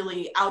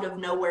really out of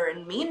nowhere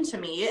and mean to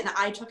me, and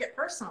I took it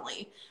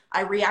personally.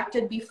 I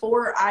reacted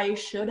before I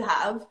should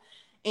have,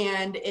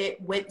 and it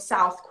went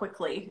south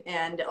quickly,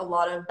 and a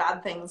lot of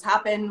bad things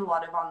happened, a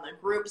lot of on the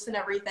groups and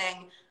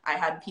everything. I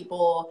had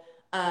people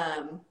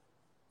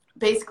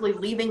basically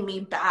leaving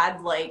me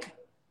bad, like,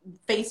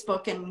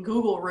 Facebook and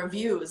Google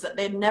reviews that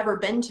they'd never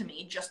been to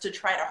me just to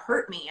try to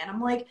hurt me. And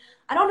I'm like,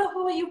 I don't know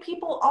who you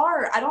people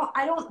are. I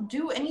don't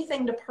do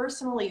anything to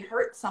personally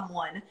hurt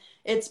someone.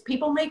 It's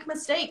people make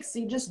mistakes.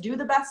 You just do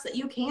the best that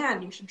you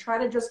can. You should try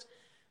to just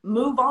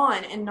move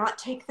on and not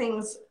take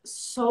things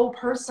so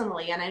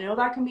personally. And I know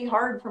that can be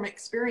hard from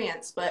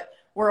experience, but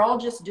we're all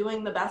just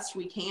doing the best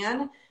we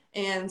can.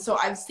 And so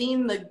I've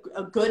seen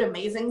a good,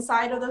 amazing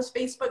side of those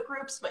Facebook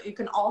groups, but you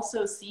can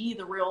also see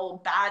the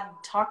real bad,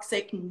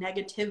 toxic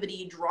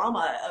negativity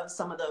drama of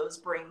some of those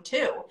bring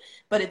too.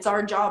 But it's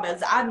our job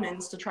as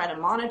admins to try to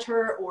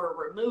monitor or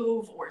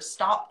remove or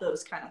stop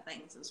those kind of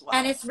things as well.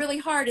 And it's really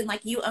hard. And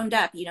like you owned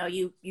up,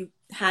 you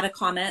had a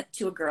comment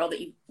to a girl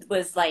that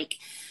was like,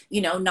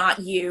 not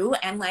you.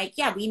 And like,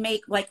 yeah,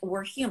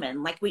 we're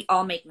human, like we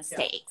all make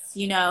mistakes,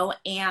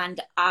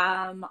 and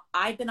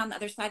I've been on the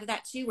other side of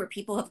that too, where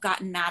people have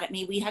gotten mad at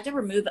me. We had to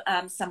remove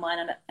someone,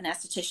 an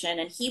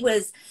esthetician, and he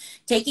was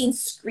taking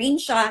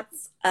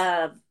screenshots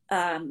of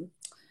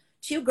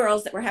two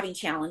girls that were having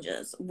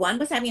challenges. One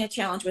was having a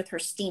challenge with her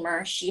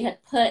steamer. She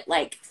had put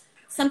like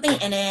something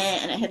in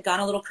it and it had gone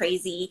a little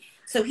crazy.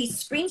 So he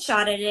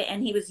screenshotted it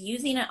and he was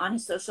using it on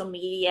his social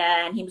media,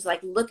 and he was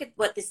like, look at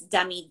what this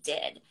dummy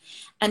did.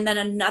 And then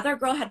another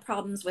girl had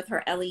problems with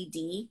her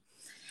LED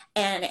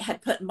and it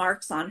had put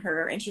marks on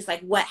her. And she's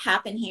like, what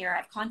happened here?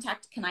 I've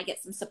contacted, can I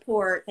get some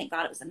support? Thank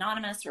God it was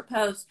anonymous, her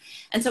post.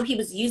 And so he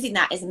was using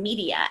that as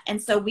media.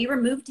 And so we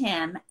removed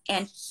him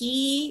and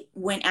he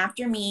went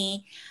after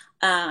me.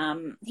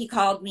 He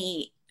called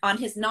me on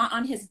not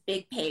on his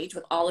big page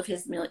with all of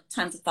his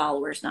tons of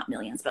followers, not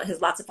millions, but his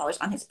lots of followers.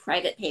 On his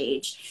private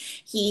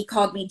page, he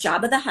called me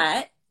Jabba the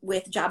Hutt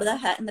with Jabba the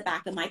Hutt in the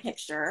back of my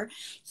picture.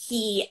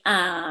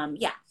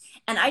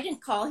 And I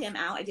didn't call him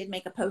out. I did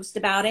make a post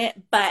about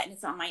it, but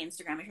it's on my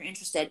Instagram if you're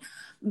interested.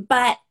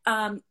 But,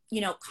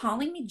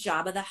 calling me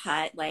Jabba the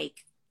Hutt,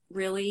 like,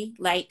 really?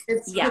 Like,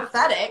 it's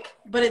pathetic,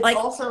 but it's like,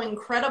 also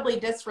incredibly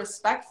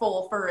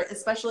disrespectful for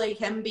especially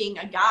him being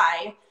a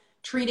guy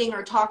treating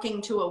or talking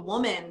to a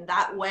woman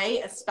that way,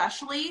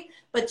 especially,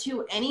 but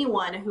to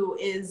anyone who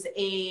is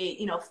a,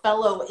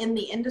 fellow in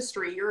the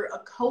industry. You're a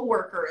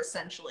coworker,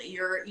 essentially.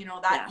 You're,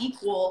 that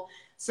equal.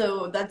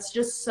 So that's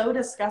just so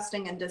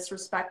disgusting and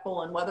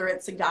disrespectful. And whether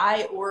it's a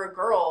guy or a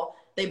girl,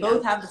 they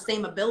both have the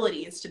same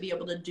abilities to be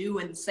able to do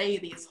and say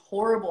these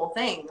horrible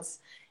things.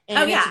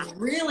 And it's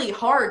really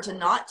hard to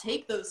not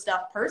take those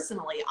stuff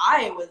personally.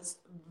 I was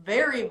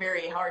very,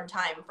 very hard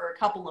time for a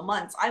couple of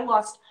months. I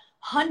lost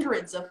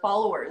hundreds of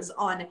followers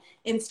on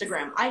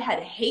Instagram. I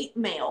had hate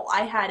mail.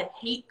 I had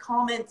hate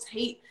comments,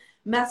 hate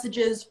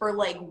messages for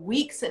like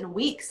weeks and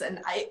weeks. And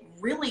it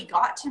really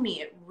got to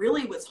me. It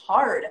really was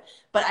hard,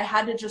 but I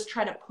had to just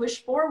try to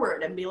push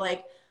forward and be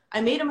like, I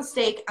made a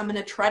mistake. I'm going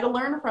to try to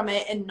learn from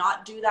it and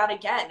not do that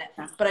again.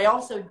 But I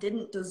also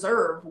didn't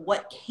deserve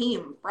what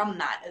came from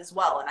that as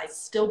well. And I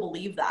still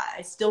believe that.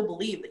 I still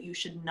believe that you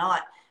should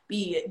not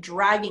be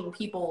dragging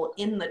people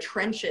in the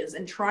trenches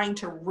and trying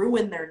to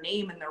ruin their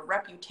name and their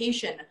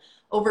reputation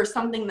over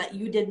something that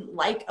you didn't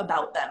like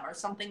about them or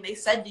something they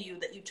said to you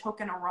that you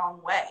took in a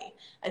wrong way.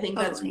 I think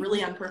that's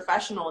really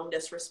unprofessional and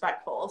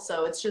disrespectful.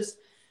 So it's just,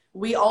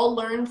 we all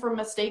learn from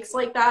mistakes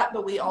like that,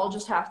 but we all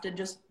just have to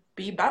just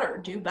be better,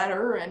 do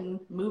better, and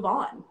move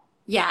on.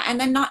 Yeah, and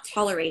then not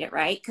tolerate it,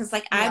 right? Because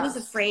like I was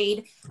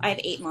afraid. I have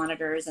 8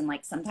 monitors, and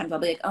like sometimes I'll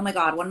be like, oh my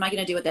God, what am I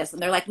going to do with this?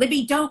 And they're like,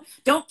 Libby, don't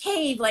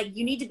cave. Like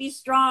you need to be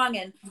strong.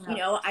 And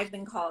I've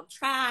been called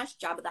trash,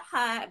 Jabba the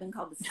Hutt. I've been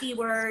called the C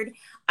word.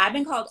 I've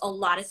been called a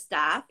lot of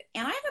stuff,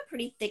 and I have a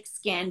pretty thick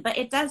skin. But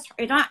it does.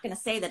 You're not going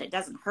to say that it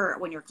doesn't hurt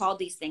when you're called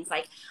these things.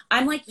 Like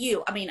I'm like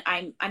you. I mean,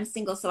 I'm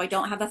single, so I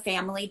don't have a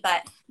family.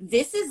 But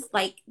this is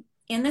like,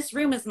 in this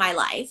room is my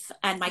life,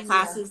 and my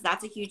classes,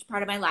 that's a huge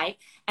part of my life.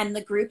 And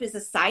the group is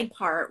a side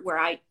part where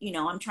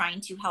I'm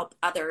trying to help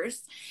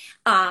others.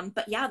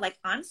 But yeah, like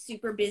I'm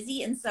super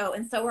busy. And so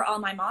are all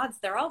my mods.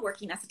 They're all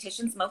working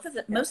estheticians.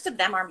 Most of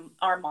them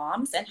are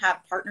moms and have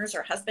partners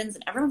or husbands,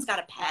 and everyone's got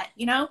a pet,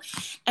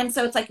 And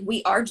so it's like,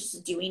 we are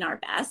just doing our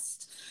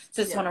best.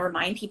 So I just want to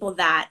remind people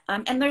that,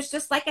 and there's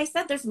just, like I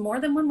said, there's more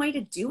than one way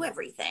to do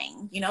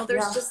everything.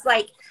 There's just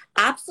like,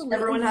 absolutely.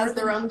 Everyone has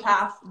their own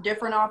path,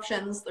 different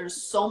options. There's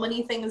so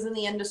many things in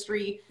the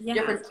industry,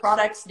 different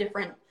products,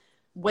 different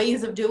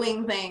ways of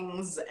doing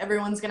things.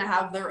 Everyone's going to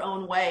have their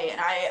own way. And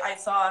I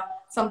saw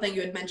something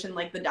you had mentioned,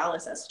 like the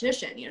Dallas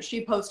esthetician,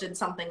 she posted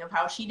something of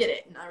how she did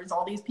it. And there was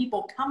all these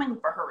people coming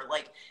for her,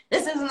 like,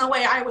 this isn't the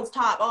way I was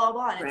taught, blah, blah,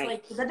 blah. And it's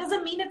like, that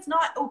doesn't mean it's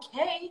not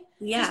okay.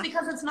 Just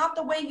because it's not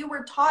the way you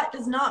were taught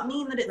does not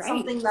mean that it's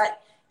something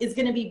that is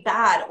going to be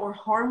bad or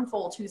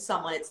harmful to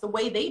someone. It's the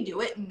way they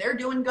do it, and they're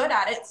doing good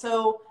at it.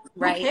 So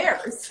who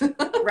cares?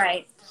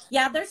 Right.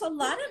 Yeah, there's a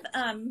lot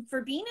of,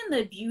 for being in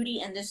the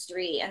beauty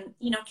industry, and,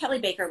 Kelly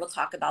Baker will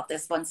talk about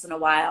this once in a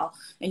while,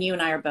 and you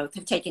and I have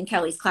taken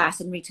Kelly's class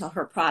and retail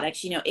her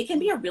products. It can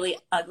be a really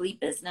ugly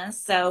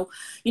business. So,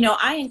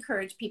 I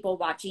encourage people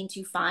watching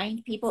to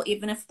find people,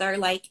 even if they're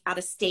like out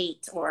of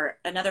state or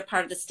another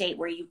part of the state,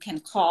 where you can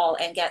call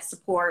and get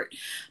support,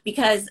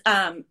 because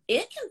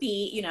it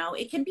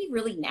can be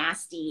really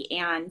nasty.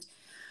 And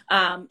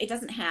it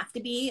doesn't have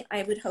to be.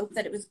 I would hope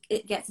that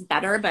it gets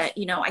better, but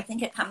you know, I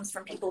think it comes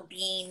from people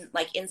being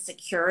like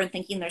insecure and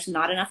thinking there's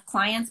not enough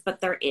clients, but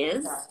there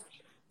is.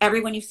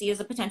 Everyone you see is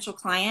a potential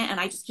client. And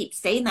I just keep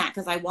saying that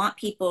because I want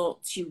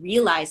people to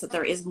realize that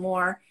there is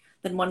more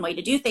than one way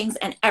to do things.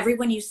 And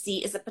everyone you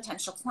see is a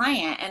potential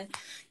client. And,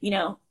 you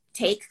know,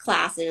 take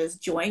classes,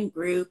 join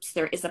groups.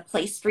 There is a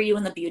place for you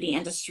in the beauty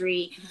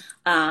industry.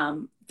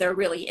 There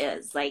really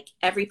is. Like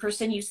every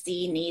person you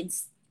see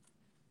needs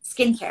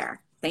skincare.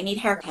 They need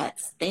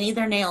haircuts. They need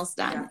their nails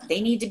done.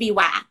 They need to be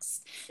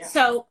waxed.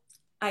 So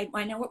I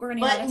know what we're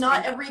going to do. But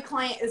not every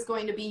client is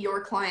going to be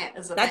your client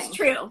is a thing. That's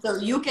true. So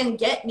you can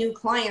get new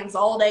clients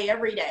all day,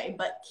 every day,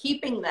 but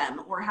keeping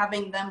them or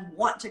having them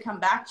want to come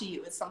back to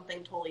you is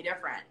something totally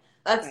different.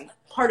 That's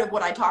part of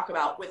what I talk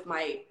about with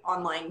my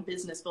online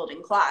business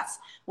building class,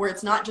 where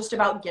it's not just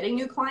about getting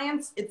new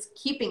clients, it's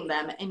keeping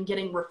them and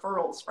getting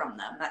referrals from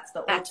them. That's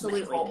the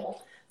ultimate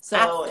goal.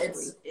 So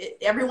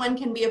everyone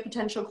can be a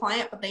potential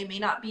client, but they may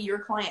not be your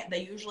client.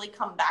 They usually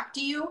come back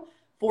to you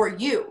for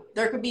you.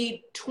 There could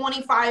be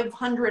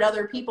 2,500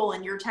 other people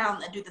in your town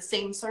that do the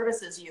same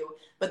service as you,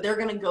 but they're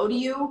going to go to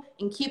you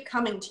and keep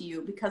coming to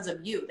you because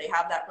of you. They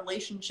have that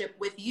relationship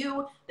with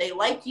you. They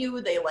like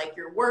you. They like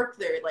your work.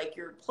 They like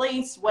your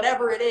place,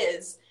 whatever it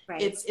is.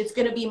 It's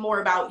going to be more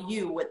about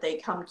you, what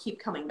they keep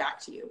coming back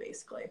to you,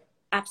 basically.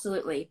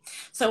 Absolutely.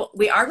 So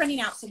we are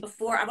running out. So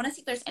before, I want to see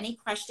if there's any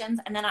questions.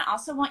 And then I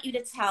also want you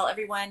to tell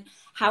everyone,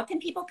 how can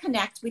people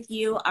connect with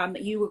you?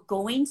 You are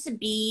going to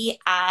be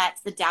at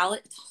the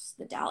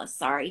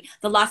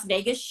Las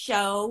Vegas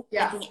show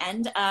at the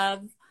end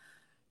of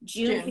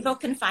June. People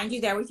can find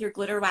you there with your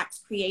glitter wax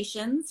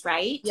creations,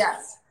 right?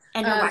 Yes.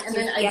 And your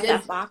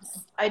BFF box.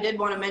 I did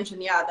want to mention,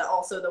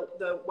 also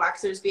the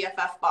Waxers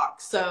BFF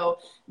box. So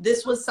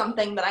this was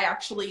something that I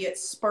actually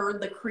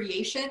spurred the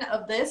creation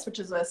of this, which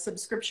is a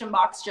subscription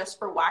box just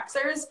for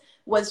waxers,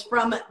 was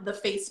from the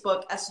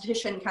Facebook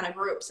esthetician kind of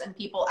groups and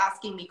people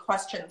asking me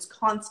questions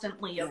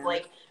constantly of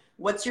like,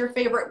 what's your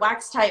favorite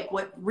wax type?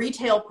 What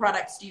retail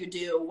products do you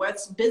do?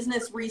 What's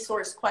business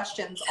resource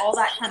questions? All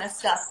that kind of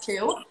stuff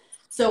too.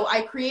 So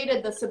I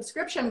created the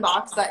subscription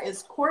box that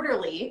is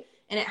quarterly,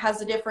 and it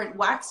has a different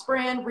wax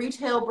brand,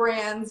 retail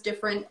brands,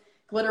 different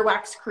glitter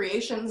wax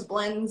creations,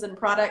 blends and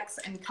products,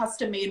 and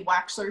custom made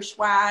waxer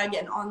swag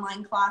and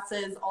online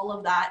classes, all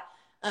of that.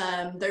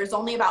 There's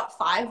only about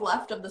 5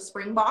 left of the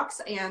spring box,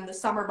 and the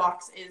summer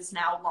box is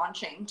now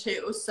launching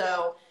too.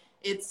 So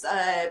it's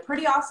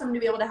pretty awesome to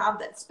be able to have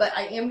this. But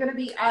I am going to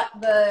be at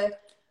the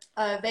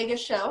Vegas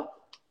show.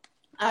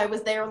 I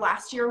was there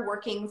last year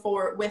working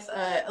with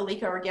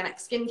Alika Organic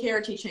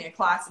Skincare, teaching a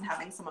class and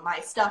having some of my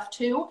stuff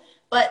too.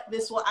 But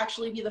this will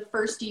actually be the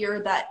first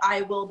year that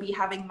I will be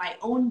having my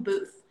own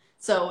booth.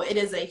 So it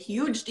is a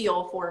huge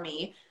deal for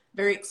me.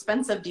 Very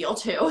expensive deal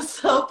too.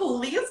 So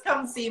please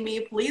come see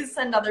me. Please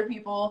send other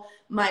people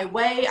my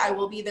way. I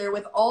will be there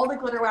with all the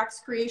glitter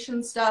wax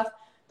creation stuff,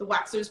 the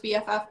Waxers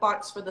BFF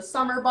box for the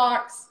summer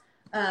box,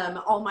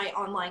 all my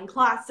online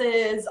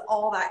classes,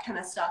 all that kind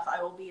of stuff.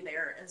 I will be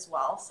there as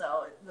well.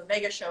 So the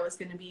Vegas show is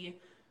going to be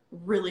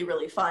really,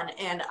 really fun.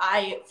 And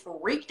I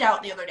freaked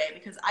out the other day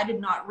because I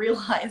did not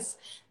realize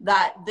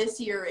that this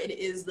year it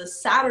is the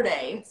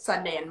Saturday,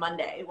 Sunday, and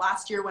Monday.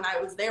 Last year when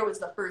I was there was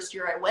the first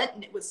year I went,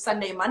 and it was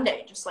Sunday,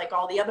 Monday, just like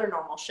all the other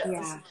normal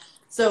shows.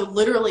 So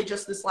literally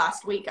just this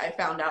last week, I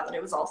found out that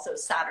it was also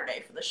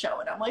Saturday for the show.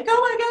 And I'm like,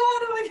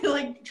 oh my God,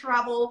 like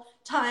travel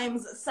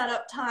times,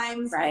 setup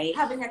times,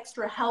 having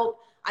extra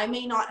help. I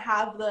may not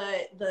have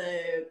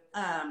the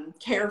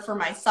care for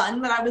my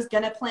son that I was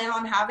going to plan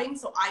on having,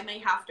 so I may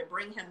have to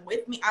bring him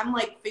with me. I'm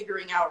like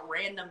figuring out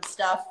random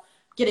stuff,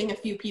 getting a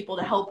few people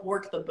to help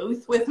work the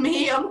booth with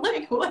me. I'm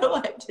like, what do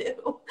I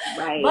do?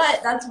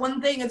 But that's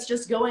one thing. It's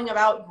just going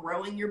about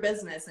growing your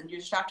business, and you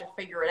just have to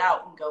figure it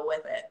out and go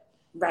with it.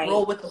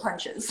 Roll with the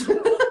punches.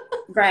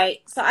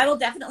 So I will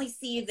definitely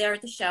see you there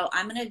at the show.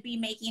 I'm going to be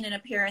making an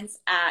appearance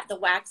at the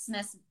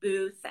Waxness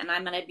booth, and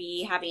I'm going to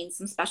be having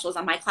some specials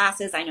on my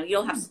classes. I know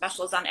you'll have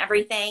specials on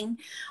everything.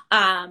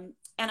 And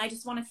I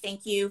just want to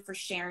thank you for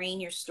sharing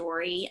your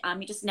story.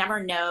 You just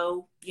never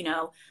know, you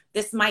know,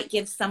 this might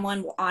give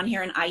someone on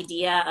here an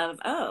idea of,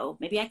 oh,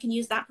 maybe I can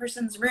use that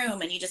person's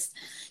room. And you just,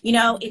 you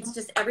know, it's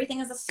just, everything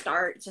is a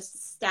start. It's just a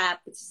step.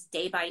 It's just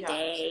day by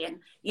day. And,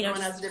 you know,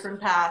 everyone has a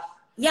different path.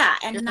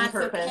 And that's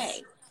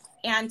okay.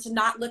 And to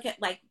not look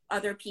at like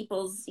other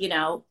people's, you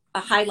know,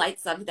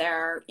 highlights of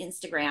their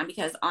Instagram,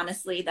 because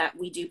honestly that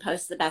we do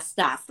post the best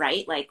stuff,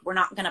 right? Like we're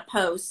not going to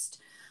post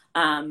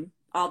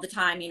all the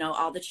time, you know,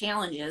 all the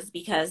challenges,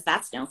 because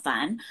that's no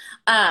fun.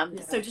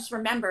 So just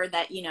remember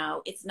that, you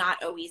know, it's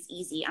not always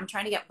easy. I'm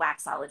trying to get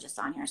waxologist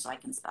on here so I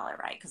can spell it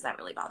right, because that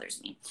really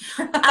bothers me.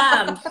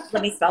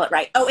 Let me spell it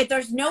right. Oh,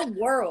 there's no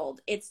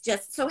world. It's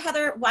just, so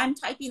Heather, while I'm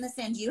typing this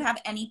in, do you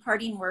have any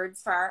parting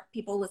words for our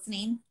people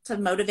listening to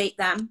motivate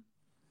them?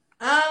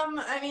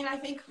 I mean, I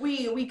think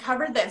we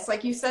covered this.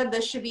 Like you said,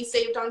 this should be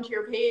saved onto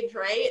your page,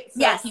 right? So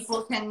Yes.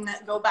 people can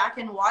go back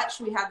and watch.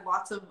 We had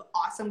lots of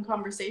awesome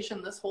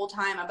conversation this whole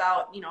time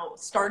about,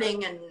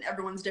 starting and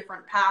everyone's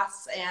different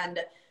paths and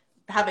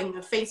having a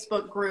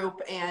Facebook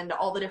group and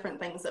all the different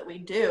things that we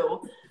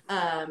do.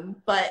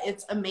 But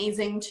it's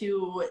amazing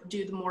to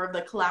do more of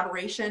the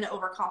collaboration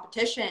over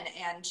competition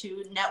and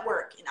to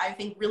network. And I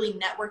think really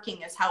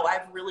networking is how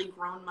I've really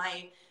grown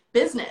my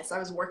business. I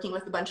was working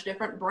with a bunch of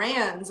different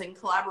brands and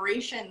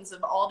collaborations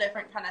of all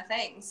different kind of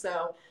things.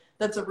 So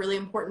that's a really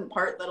important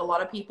part that a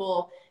lot of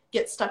people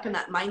get stuck in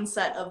that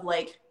mindset of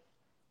like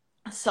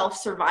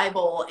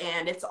self-survival,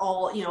 and it's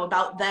all,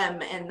 about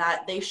them, and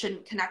that they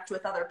shouldn't connect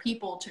with other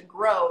people to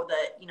grow,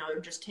 that,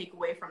 just take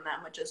away from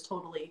them, which is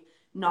totally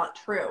not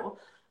true.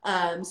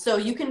 So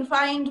you can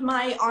find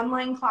my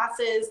online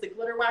classes, the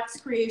Glitter Wax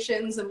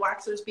Creations and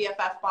Waxer's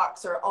BFF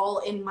box are all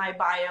in my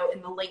bio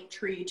in the link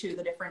tree to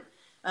the different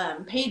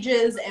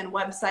pages and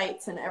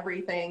websites and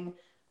everything.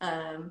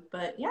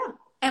 But yeah.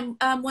 And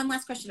one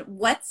last question.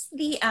 What's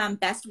the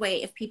best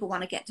way if people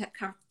want to get to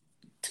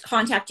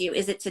contact you?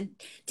 Is it to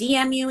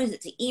DM you? Is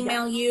it to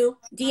email you?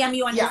 DM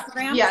you on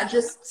Instagram? Yeah,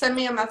 just send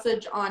me a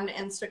message on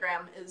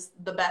Instagram is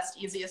the best,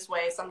 easiest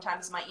way.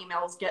 Sometimes my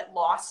emails get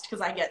lost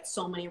because I get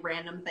so many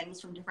random things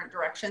from different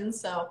directions.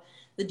 So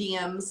the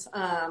DMs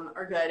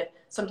are good.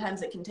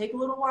 Sometimes it can take a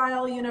little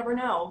while. You never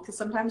know, because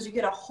sometimes you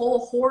get a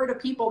whole horde of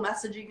people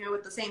messaging you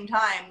at the same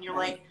time. And you're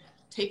like,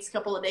 takes a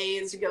couple of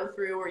days to go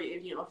through, or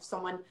if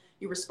someone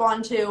you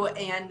respond to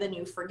and then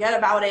you forget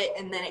about it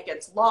and then it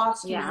gets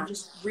lost. Yeah.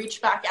 Just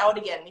reach back out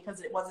again,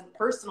 because it wasn't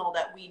personal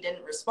that we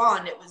didn't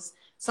respond. It was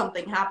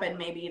something happened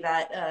maybe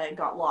that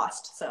got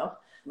lost. So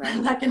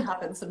that can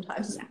happen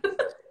sometimes. Yeah.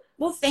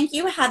 Well, thank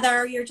you,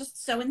 Heather. You're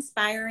just so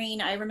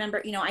inspiring. I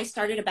remember, I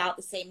started about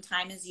the same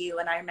time as you,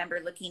 and I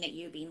remember looking at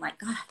you being like,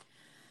 God,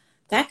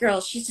 that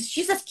girl, she's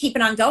just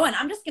keeping on going.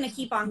 I'm just going to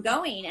keep on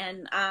going.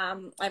 And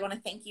I want to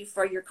thank you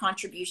for your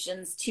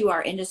contributions to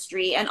our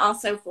industry, and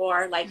also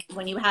for, like,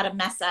 when you had a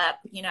mess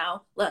up,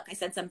 look, I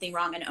said something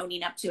wrong, and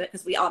owning up to it,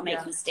 because we all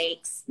make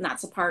mistakes, and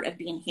that's a part of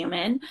being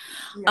human.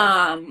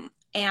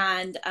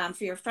 And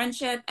for your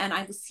friendship, and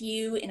I will see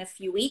you in a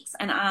few weeks,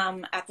 and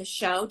at the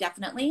show,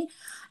 definitely.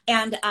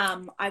 And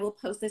I will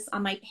post this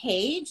on my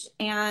page,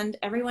 and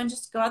everyone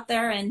just go out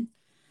there and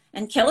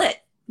kill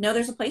it. Know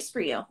there's a place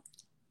for you.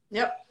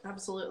 Yep,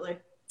 absolutely.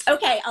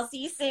 Okay, I'll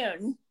see you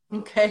soon.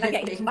 Okay.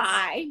 Okay,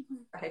 bye.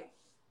 Bye.